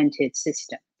fragmented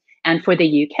system. And for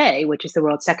the UK, which is the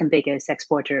world's second biggest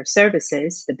exporter of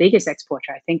services, the biggest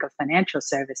exporter, I think, of financial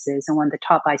services, and one of the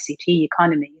top ICT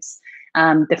economies,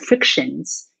 the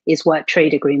frictions is what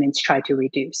trade agreements try to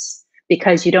reduce,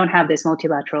 because you don't have this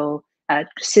multilateral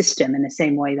system in the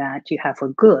same way that you have for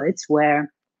goods,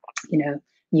 where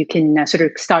you can sort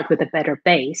of start with a better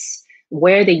base,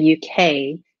 where the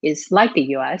UK is like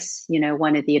the US,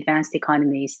 one of the advanced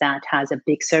economies that has a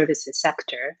big services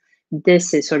sector.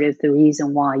 This is sort of the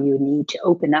reason why you need to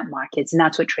open up markets. And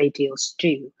that's what trade deals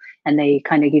do. And they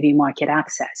kind of give you market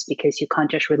access because you can't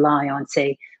just rely on,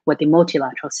 say, what the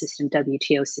multilateral system,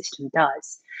 WTO system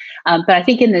does. But I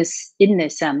think in this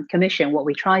commission, what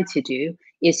we try to do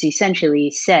is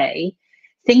essentially say,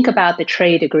 think about the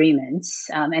trade agreements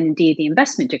and indeed the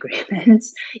investment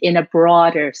agreements in a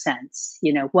broader sense.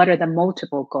 What are the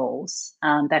multiple goals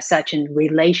that such a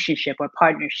relationship or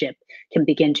partnership can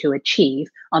begin to achieve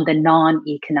on the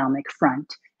non-economic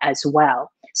front as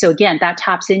well? So again, that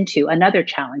taps into another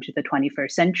challenge of the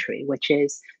 21st century, which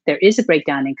is there is a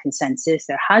breakdown in consensus.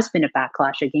 There has been a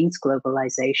backlash against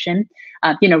globalization.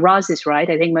 Roz is right.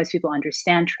 I think most people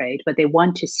understand trade, but they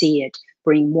want to see it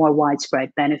bring more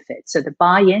widespread benefits. So the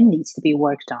buy-in needs to be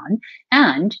worked on.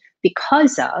 And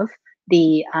because of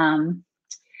the, I'm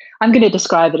going to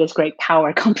describe it as great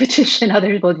power competition,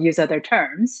 others will use other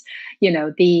terms,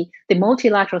 the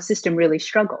multilateral system really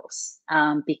struggles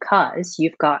because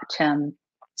you've got,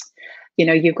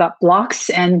 you've got blocks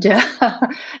and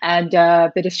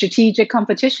a bit of strategic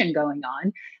competition going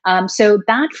on. So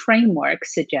that framework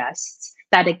suggests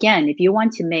that, again, if you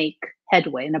want to make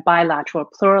headway in a bilateral,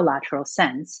 plurilateral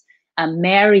sense,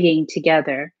 marrying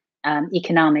together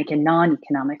economic and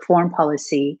non-economic foreign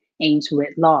policy aims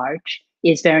writ large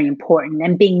is very important.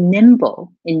 And being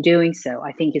nimble in doing so,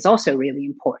 I think, is also really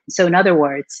important. So in other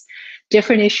words,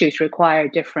 different issues require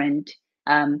different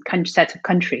sets of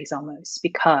countries almost,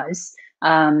 because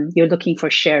you're looking for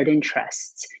shared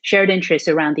interests. Shared interests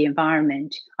around the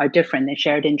environment are different than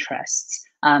shared interests,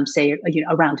 say,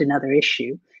 around another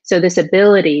issue. So this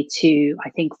ability to, I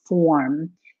think,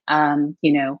 form,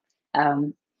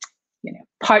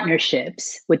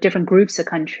 partnerships with different groups of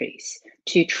countries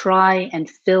to try and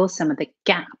fill some of the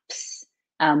gaps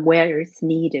where it's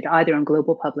needed, either on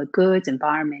global public goods,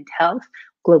 environment, health,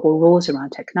 global rules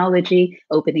around technology,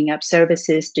 opening up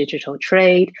services, digital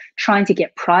trade, trying to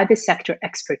get private sector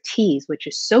expertise, which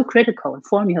is so critical in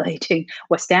formulating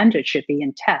what standards should be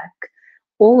in tech.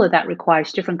 All of that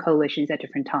requires different coalitions at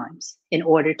different times in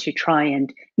order to try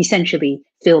and essentially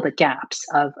fill the gaps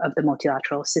of the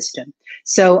multilateral system.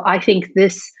 So I think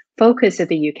this focus of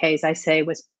the UK, as I say,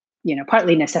 was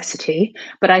partly necessity,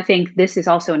 but I think this is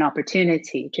also an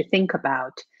opportunity to think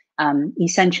about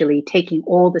essentially taking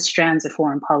all the strands of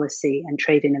foreign policy and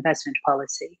trade and investment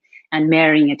policy and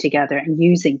marrying it together and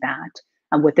using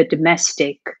that with the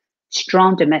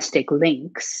strong domestic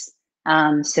links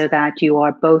so that you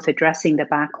are both addressing the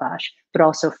backlash, but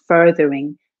also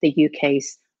furthering the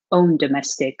UK's own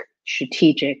domestic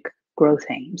strategic growth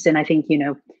aims. And I think,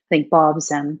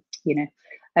 Bob's,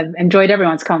 I've enjoyed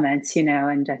everyone's comments,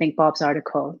 and I think Bob's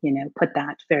article, put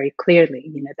that very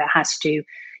clearly, that has to,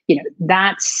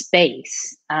 that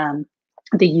space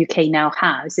the UK now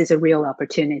has is a real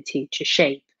opportunity to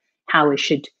shape how it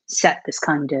should set this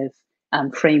kind of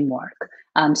framework.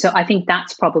 So I think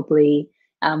that's probably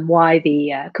why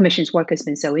the Commission's work has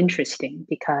been so interesting,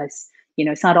 because,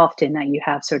 it's not often that you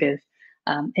have sort of,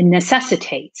 it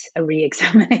necessitates a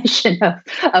re-examination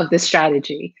of the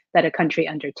strategy that a country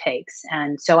undertakes.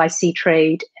 And so I see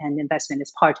trade and investment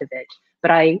as part of it,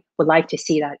 but I would like to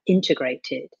see that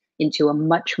integrated into a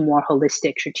much more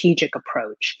holistic strategic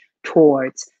approach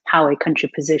towards how a country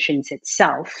positions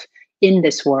itself in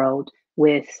this world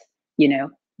with,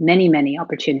 many, many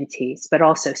opportunities, but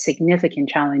also significant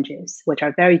challenges, which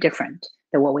are very different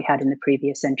than what we had in the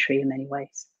previous century in many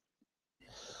ways.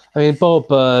 I mean,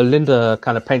 Bob, Linda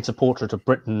kind of paints a portrait of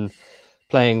Britain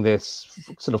playing this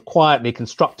sort of quietly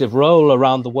constructive role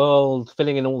around the world,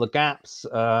 filling in all the gaps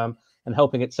and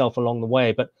helping itself along the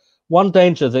way. But one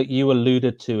danger that you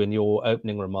alluded to in your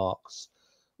opening remarks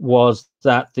was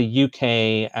that the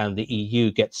UK and the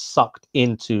EU get sucked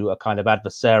into a kind of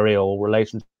adversarial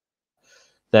relationship.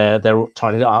 They're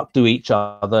trying to outdo each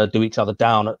other, do each other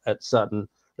down at certain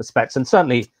respects. And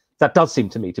certainly that does seem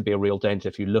to me to be a real danger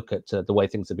if you look at the way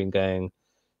things have been going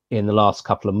in the last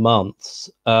couple of months.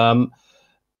 I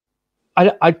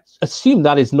assume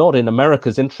that is not in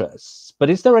America's interests, but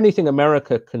is there anything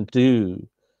America can do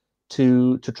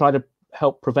to try to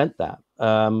help prevent that?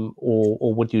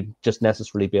 Or would you just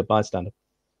necessarily be a bystander?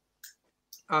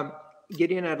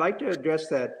 Gideon, I'd like to address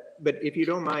that, but if you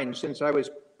don't mind, since I was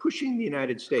pushing the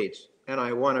United States and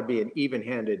I want to be an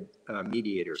even-handed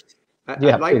mediator,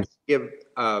 I'd like to give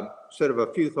sort of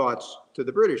a few thoughts to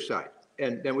the British side,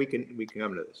 and then we can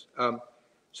come to this.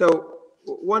 So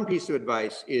one piece of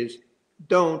advice is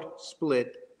don't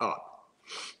split up.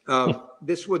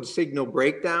 This would signal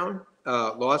breakdown,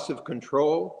 loss of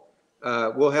control,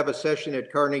 We'll have a session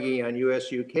at Carnegie on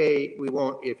US-UK. We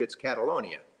won't if it's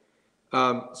Catalonia.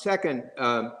 Second,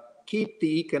 keep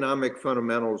the economic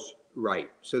fundamentals right.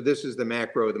 So this is the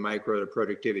macro, the micro, the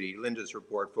productivity. Linda's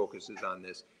report focuses on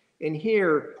this. And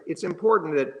here, it's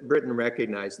important that Britain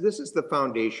recognize this is the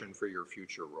foundation for your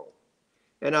future role.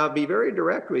 And I'll be very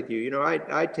direct with you. You know,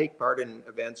 I take part in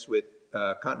events with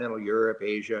continental Europe,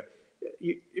 Asia.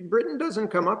 Britain doesn't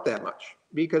come up that much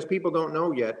because people don't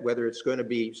know yet whether it's going to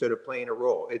be sort of playing a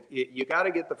role. You got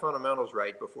to get the fundamentals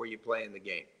right before you play in the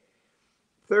game.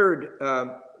 Third,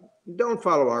 don't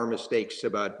follow our mistakes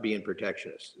about being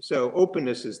protectionist. So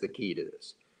openness is the key to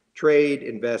this. Trade,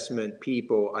 investment,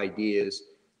 people, ideas.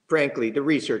 Frankly, the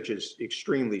research is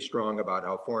extremely strong about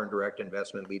how foreign direct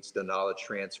investment leads to knowledge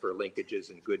transfer, linkages,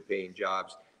 and good paying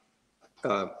jobs.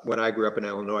 When I grew up in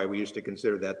Illinois, we used to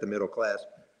consider that the middle class.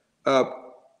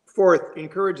 Fourth,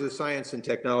 encourage the science and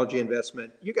technology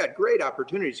investment. You got great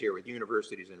opportunities here with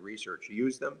universities and research.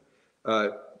 Use them.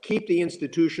 Keep the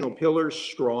institutional pillars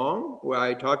strong. Well,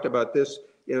 I talked about this.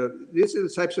 You know, these are the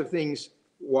types of things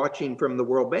watching from the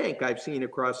World Bank I've seen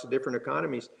across the different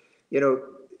economies. You know,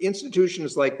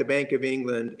 institutions like the Bank of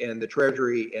England and the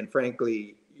Treasury and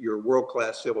frankly, your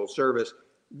world-class civil service,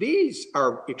 these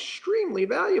are extremely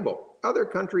valuable. Other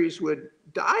countries would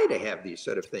die to have these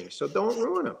sort of things, so don't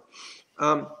ruin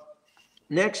them.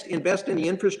 Next, invest in the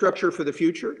infrastructure for the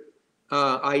future.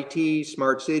 IT,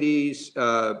 smart cities,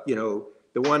 you know,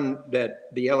 the one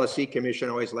that the LSE Commission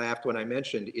always laughed when I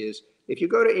mentioned is, if you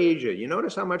go to Asia, you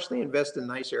notice how much they invest in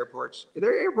nice airports?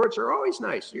 Their airports are always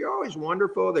nice. You're always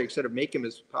wonderful. They sort of make them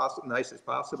as nice as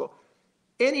possible.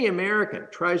 Any American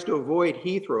tries to avoid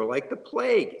Heathrow like the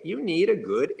plague. You need a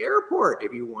good airport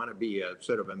if you want to be a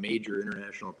sort of a major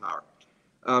international power.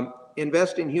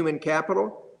 Invest in human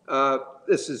capital.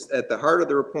 This is at the heart of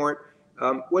the report.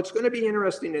 What's going to be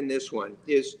interesting in this one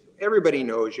is everybody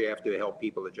knows you have to help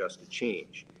people adjust to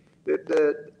change.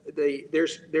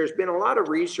 There's been a lot of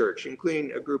research,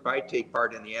 including a group I take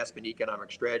part in, the Aspen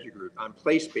Economic Strategy Group, on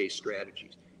place-based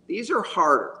strategies. These are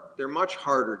harder. They're much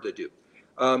harder to do.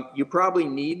 You probably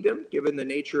need them, given the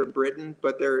nature of Britain,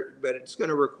 but it's going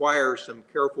to require some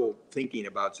careful thinking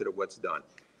about sort of what's done.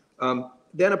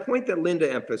 Then a point that Linda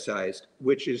emphasized,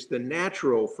 which is the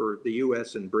natural for the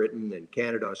US and Britain and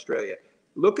Canada, Australia,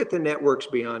 look at the networks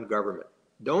beyond government.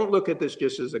 Don't look at this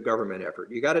just as a government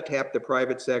effort. You got to tap the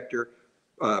private sector,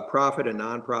 profit and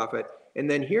nonprofit. And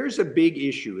then here's a big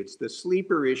issue. It's the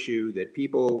sleeper issue that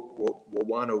people will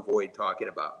want to avoid talking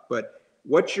about. But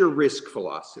what's your risk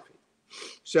philosophy?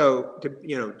 So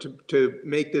to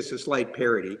make this a slight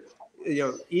parody,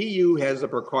 EU has a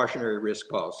precautionary risk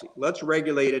policy. Let's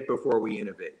regulate it before we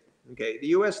innovate. Okay, the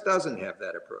US doesn't have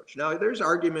that approach. Now, there's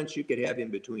arguments you could have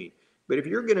in between. But if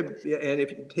you're going to, and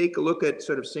if you take a look at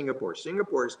sort of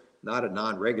Singapore's not a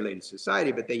non-regulated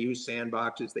society, but they use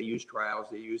sandboxes, they use trials,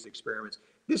 they use experiments.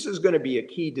 This is going to be a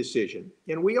key decision.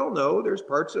 And we all know there's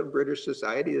parts of British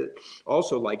society that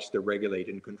also likes to regulate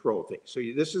and control things. So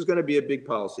this is going to be a big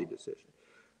policy decision.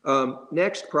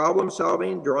 Next, problem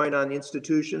solving, drawing on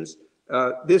institutions.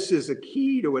 This is a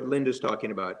key to what Linda's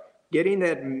talking about. Getting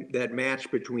that match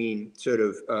between sort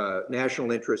of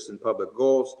national interests and public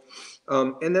goals.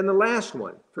 And then the last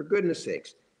one, for goodness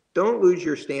sakes, don't lose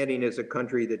your standing as a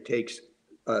country that takes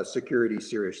security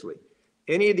seriously.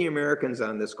 Any of the Americans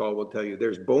on this call will tell you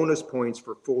there's bonus points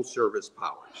for full service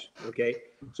powers, okay?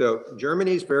 So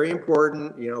Germany's very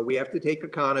important. We have to take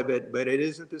account of it, but it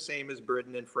isn't the same as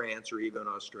Britain and France or even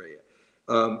Australia.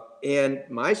 And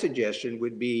my suggestion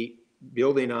would be,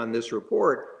 building on this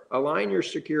report, align your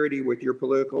security with your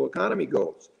political economy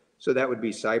goals. So that would be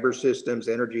cyber systems,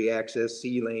 energy access,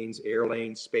 sea lanes, air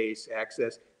lanes, space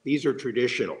access. These are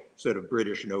traditional sort of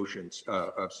British notions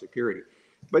of security.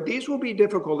 But these will be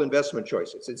difficult investment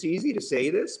choices. It's easy to say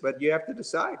this, but you have to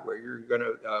decide where you're going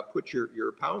to put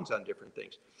your pounds on different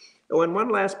things. Oh, and one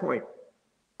last point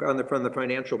from the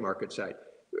financial market side.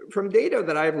 From data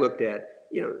that I've looked at,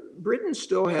 Britain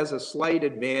still has a slight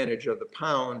advantage of the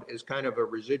pound as kind of a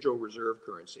residual reserve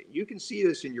currency. You can see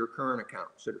this in your current account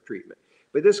sort of treatment.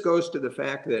 But this goes to the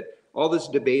fact that all this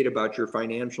debate about your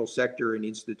financial sector and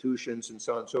institutions and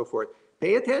so on and so forth,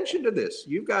 pay attention to this.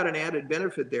 You've got an added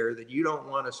benefit there that you don't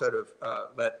want to sort of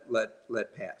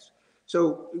let pass.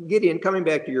 So Gideon, coming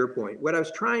back to your point, what I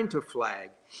was trying to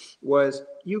flag was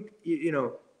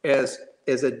as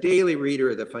a daily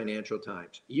reader of the Financial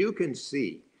Times, you can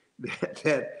see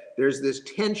that there's this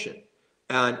tension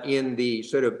in the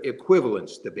sort of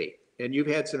equivalence debate. And you've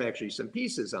had some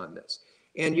pieces on this.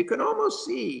 And you can almost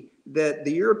see that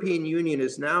the European Union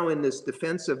is now in this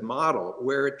defensive model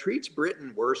where it treats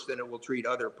Britain worse than it will treat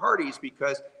other parties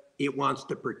because it wants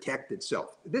to protect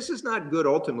itself. This is not good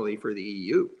ultimately for the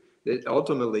EU.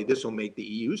 Ultimately, this will make the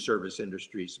EU service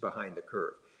industries behind the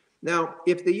curve. Now,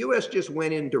 if the US just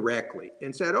went in directly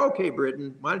and said, okay,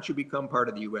 Britain, why don't you become part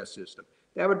of the US system?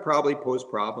 That would probably pose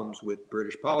problems with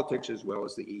British politics as well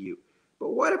as the EU. But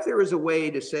what if there was a way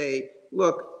to say,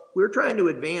 look, we're trying to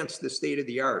advance the state of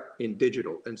the art in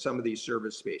digital and some of these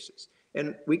service spaces.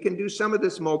 And we can do some of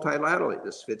this multilaterally.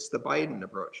 This fits the Biden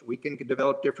approach. We can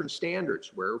develop different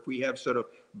standards where if we have sort of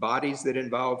bodies that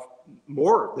involve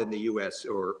more than the US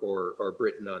or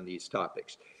Britain on these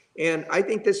topics. And I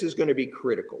think this is going to be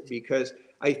critical because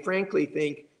I frankly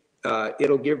think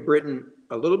it'll give Britain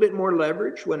a little bit more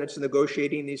leverage when it's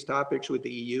negotiating these topics with the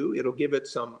EU. It'll give it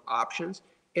some options.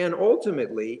 And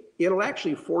ultimately, it'll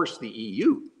actually force the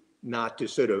EU not to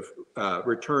sort of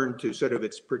return to sort of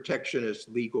its protectionist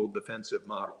legal defensive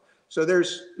model. So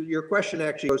your question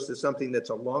actually goes to something that's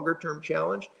a longer term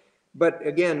challenge. But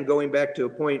again, going back to a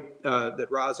point that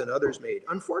Roz and others made,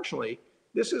 unfortunately,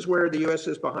 this is where the US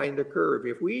is behind the curve.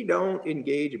 If we don't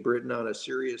engage Britain on a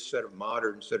serious set of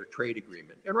modern sort of trade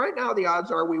agreement, and right now the odds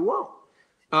are we won't,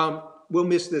 we'll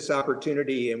miss this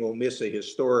opportunity and we'll miss a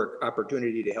historic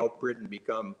opportunity to help Britain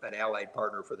become an allied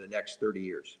partner for the next 30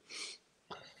 years.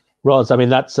 Roz, I mean,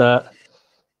 that's a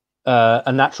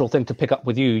natural thing to pick up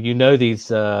with you. You know these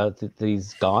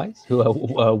guys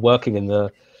who are working in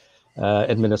the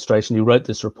administration. You wrote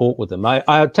this report with them.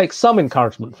 I take some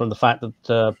encouragement from the fact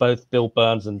that both Bill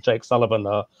Burns and Jake Sullivan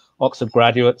are Oxford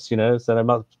graduates, so there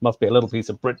must be a little piece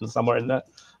of Britain somewhere in there.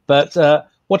 But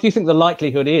what do you think the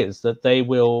likelihood is that they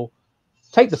will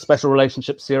take the special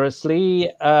relationship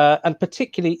seriously, and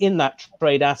particularly in that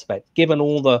trade aspect, given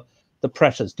all the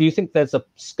pressures? Do you think there's a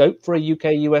scope for a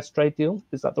UK-US trade deal?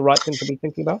 Is that the right thing to be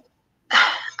thinking about?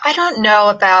 I don't know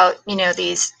about,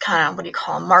 these kind of, what do you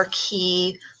call them,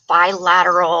 marquee,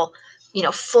 bilateral,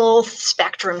 full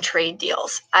spectrum trade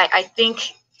deals. I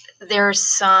think there's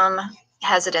some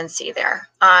hesitancy there.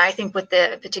 I think with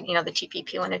the particular, the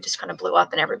TPP, when it just kind of blew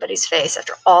up in everybody's face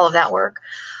after all of that work,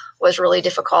 was really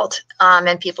difficult.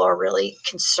 And people are really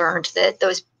concerned that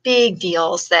those big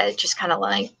deals that just kind of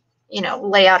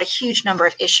lay out a huge number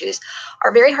of issues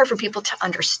are very hard for people to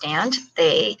understand.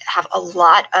 They have a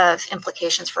lot of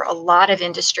implications for a lot of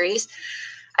industries.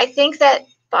 I think that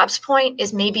Bob's point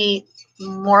is maybe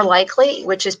more likely,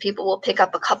 which is people will pick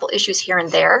up a couple issues here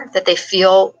and there that they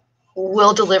feel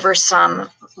will deliver some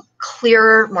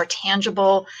clearer, more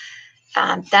tangible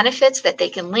benefits that they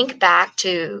can link back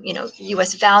to,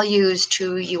 U.S. values,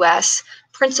 to U.S.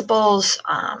 principles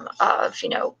of,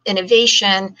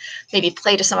 innovation, maybe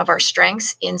play to some of our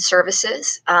strengths in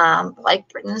services, like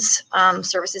Britain's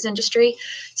services industry.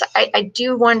 So I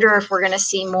do wonder if we're going to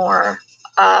see more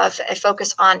of a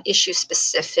focus on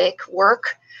issue-specific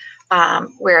work,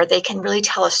 where they can really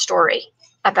tell a story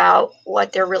about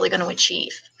what they're really going to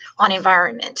achieve on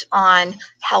environment, on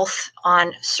health,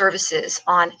 on services,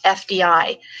 on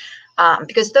FDI,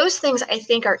 because those things I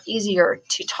think are easier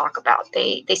to talk about.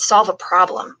 They solve a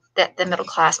problem that the middle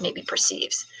class maybe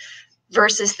perceives,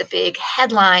 versus the big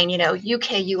headline,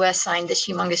 UK, US signed this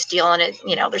humongous deal, and it,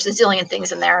 there's a zillion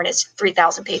things in there, and it's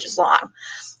 3,000 pages long.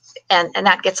 And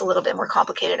that gets a little bit more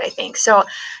complicated, I think. So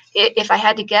if I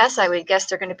had to guess, I would guess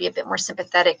they're going to be a bit more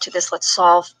sympathetic to this. Let's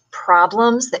solve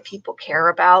problems that people care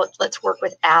about. Let's work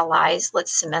with allies.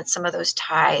 Let's cement some of those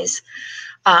ties.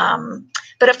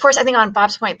 But of course, I think on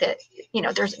Bob's point that,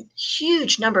 there's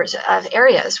huge numbers of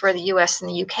areas where the US and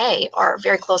the UK are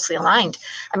very closely aligned.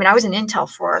 I mean, I was in Intel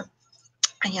for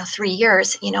 3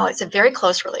 years. It's a very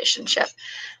close relationship.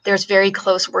 There's very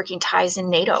close working ties in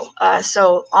NATO.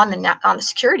 So on the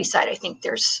security side, I think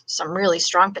there's some really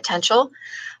strong potential.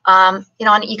 On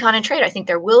econ and trade, I think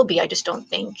there will be. I just don't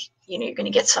think you're going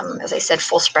to get some, as I said,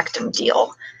 full spectrum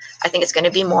deal. I think it's going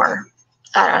to be more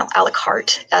a la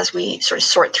carte as we sort of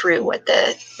sort through what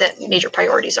the major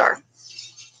priorities are.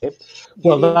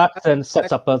 Well, that then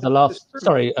sets up the last.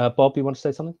 Sorry, Bob, you want to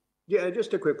say something? Yeah,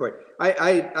 just a quick point.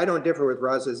 I don't differ with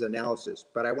Roz's analysis,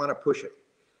 but I want to push it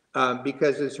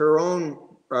because as her own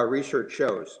research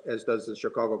shows, as does the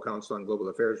Chicago Council on Global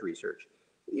Affairs research,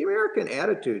 the American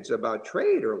attitudes about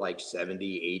trade are like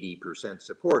 70, 80%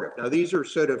 supportive. Now, these are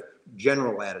sort of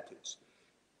general attitudes.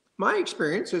 My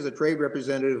experience as a trade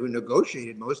representative who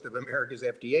negotiated most of America's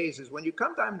FTAs is when you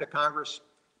come time to Congress,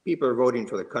 people are voting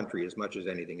for the country as much as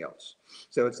anything else.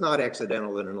 So it's not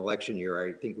accidental in an election year.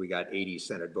 I think we got 80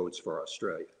 Senate votes for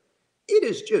Australia. It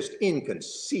is just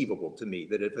inconceivable to me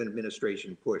that if an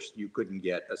administration pushed, you couldn't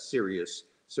get a serious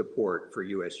support for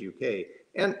US-UK.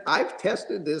 And I've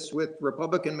tested this with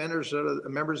Republican members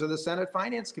of the Senate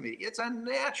Finance Committee. It's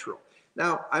unnatural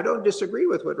Now, I don't disagree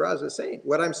with what Roz is saying.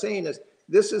 What I'm saying is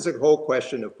this is a whole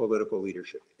question of political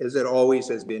leadership, as it always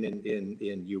has been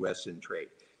in U.S. in trade.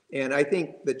 And I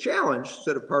think the challenge,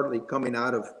 sort of partly coming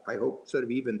out of, I hope, sort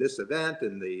of even this event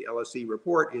and the LSE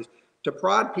report, is to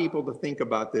prod people to think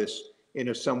about this in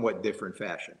a somewhat different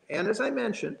fashion. And as I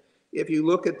mentioned, if you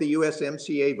look at the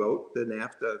USMCA vote, the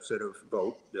NAFTA sort of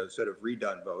vote, the sort of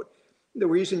redone vote, the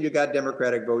reason you got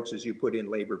Democratic votes is you put in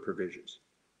labor provisions.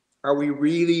 Are we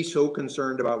really so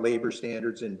concerned about labor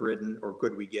standards in Britain, or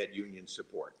could we get union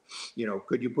support? You know,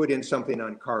 could you put in something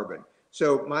on carbon?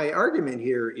 So my argument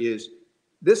here is,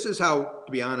 this is how,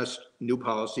 to be honest, new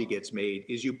policy gets made,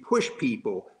 is you push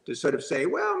people to sort of say,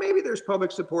 well, maybe there's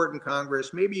public support in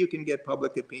Congress, maybe you can get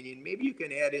public opinion, maybe you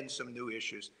can add in some new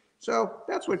issues. So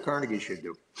that's what Carnegie should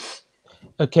do.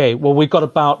 Okay, well, we've got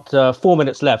about 4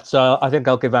 minutes left, so I think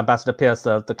I'll give Ambassador Pierce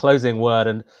the closing word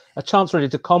and a chance really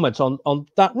to comment on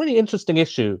that really interesting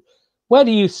issue. Where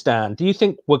do you stand? Do you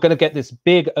think we're going to get this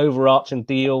big overarching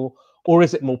deal, or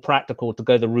is it more practical to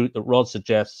go the route that Rod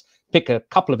suggests, pick a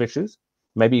couple of issues,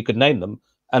 maybe you could name them,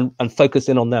 and focus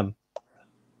in on them?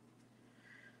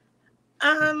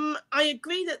 I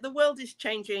agree that the world is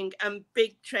changing and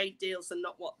big trade deals are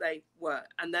not what they were,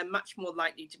 and they're much more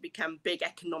likely to become big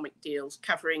economic deals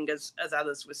covering, as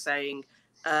others were saying,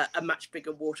 a much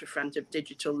bigger waterfront of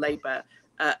digital labor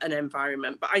and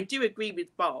environment. But I do agree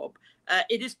with Bob.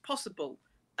 It is possible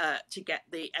to get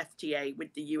the FTA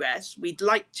with the US. We'd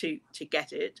like to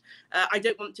get it. I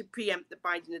don't want to preempt the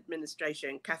Biden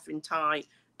administration. Catherine Tai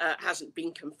hasn't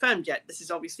been confirmed yet. This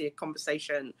is obviously a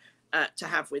conversation to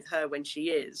have with her when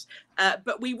she is,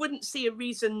 but we wouldn't see a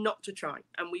reason not to try,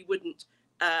 and we wouldn't,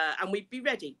 and we'd be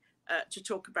ready to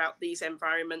talk about these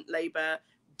environment, labour,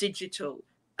 digital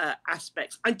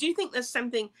aspects. I do think there's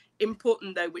something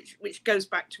important though, which goes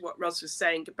back to what Roz was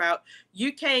saying about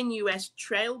UK and US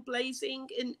trailblazing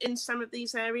in some of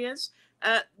these areas.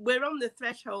 We're on the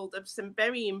threshold of some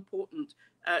very important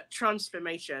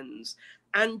transformations.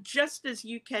 And just as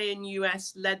UK and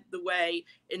US led the way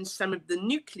in some of the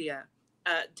nuclear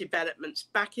developments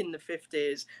back in the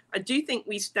 50s, I do think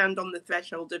we stand on the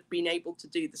threshold of being able to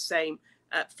do the same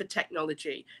for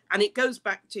technology. And it goes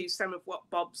back to some of what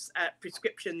Bob's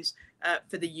prescriptions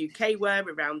for the UK were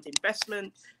around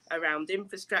investment, around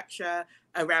infrastructure,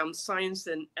 around science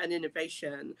and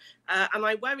innovation. And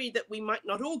I worry that we might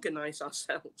not organise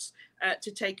ourselves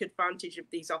to take advantage of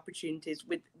these opportunities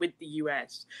with the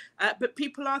US. But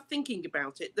people are thinking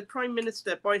about it. The Prime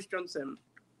Minister, Boris Johnson,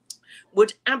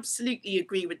 would absolutely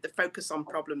agree with the focus on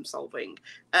problem solving.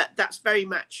 That's very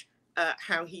much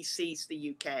how he sees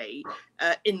the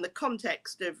UK in the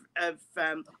context of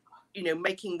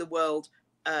making the world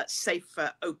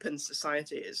safer, open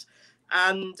societies.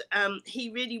 And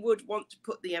he really would want to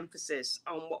put the emphasis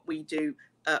on what we do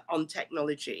on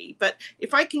technology. But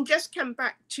if I can just come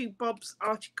back to Bob's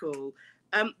article,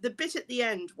 the bit at the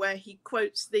end where he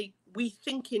quotes the "we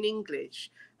think in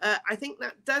English," I think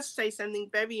that does say something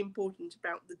very important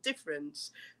about the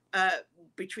difference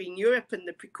between Europe and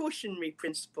the precautionary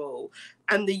principle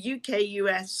and the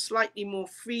UK-US slightly more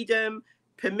freedom,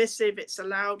 permissive, it's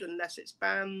allowed unless it's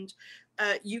banned.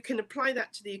 You can apply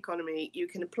that to the economy, you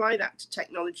can apply that to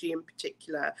technology in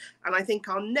particular. And I think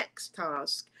our next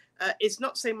task is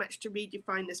not so much to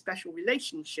redefine the special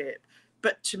relationship,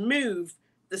 but to move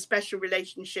the special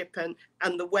relationship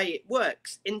and the way it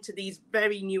works into these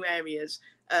very new areas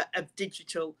of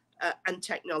digital and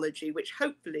technology, which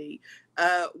hopefully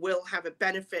will have a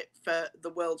benefit for the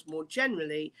world more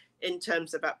generally in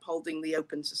terms of upholding the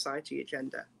open society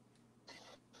agenda.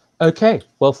 Okay,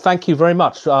 well, thank you very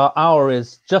much. Our hour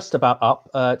is just about up.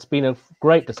 It's been a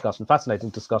great discussion,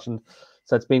 fascinating discussion.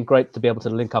 So it's been great to be able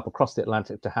to link up across the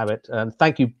Atlantic to have it. And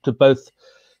thank you to both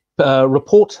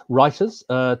report writers,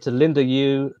 to Linda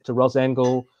Yu, to Roz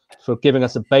Engel, for giving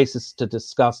us a basis to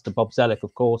discuss, to Bob Zoellick,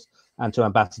 of course, and to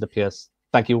Ambassador Pierce.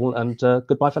 Thank you all, and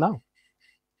goodbye for now.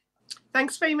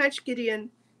 Thanks very much,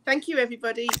 Gideon. Thank you,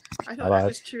 everybody. I thought that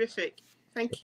was terrific. Thank you.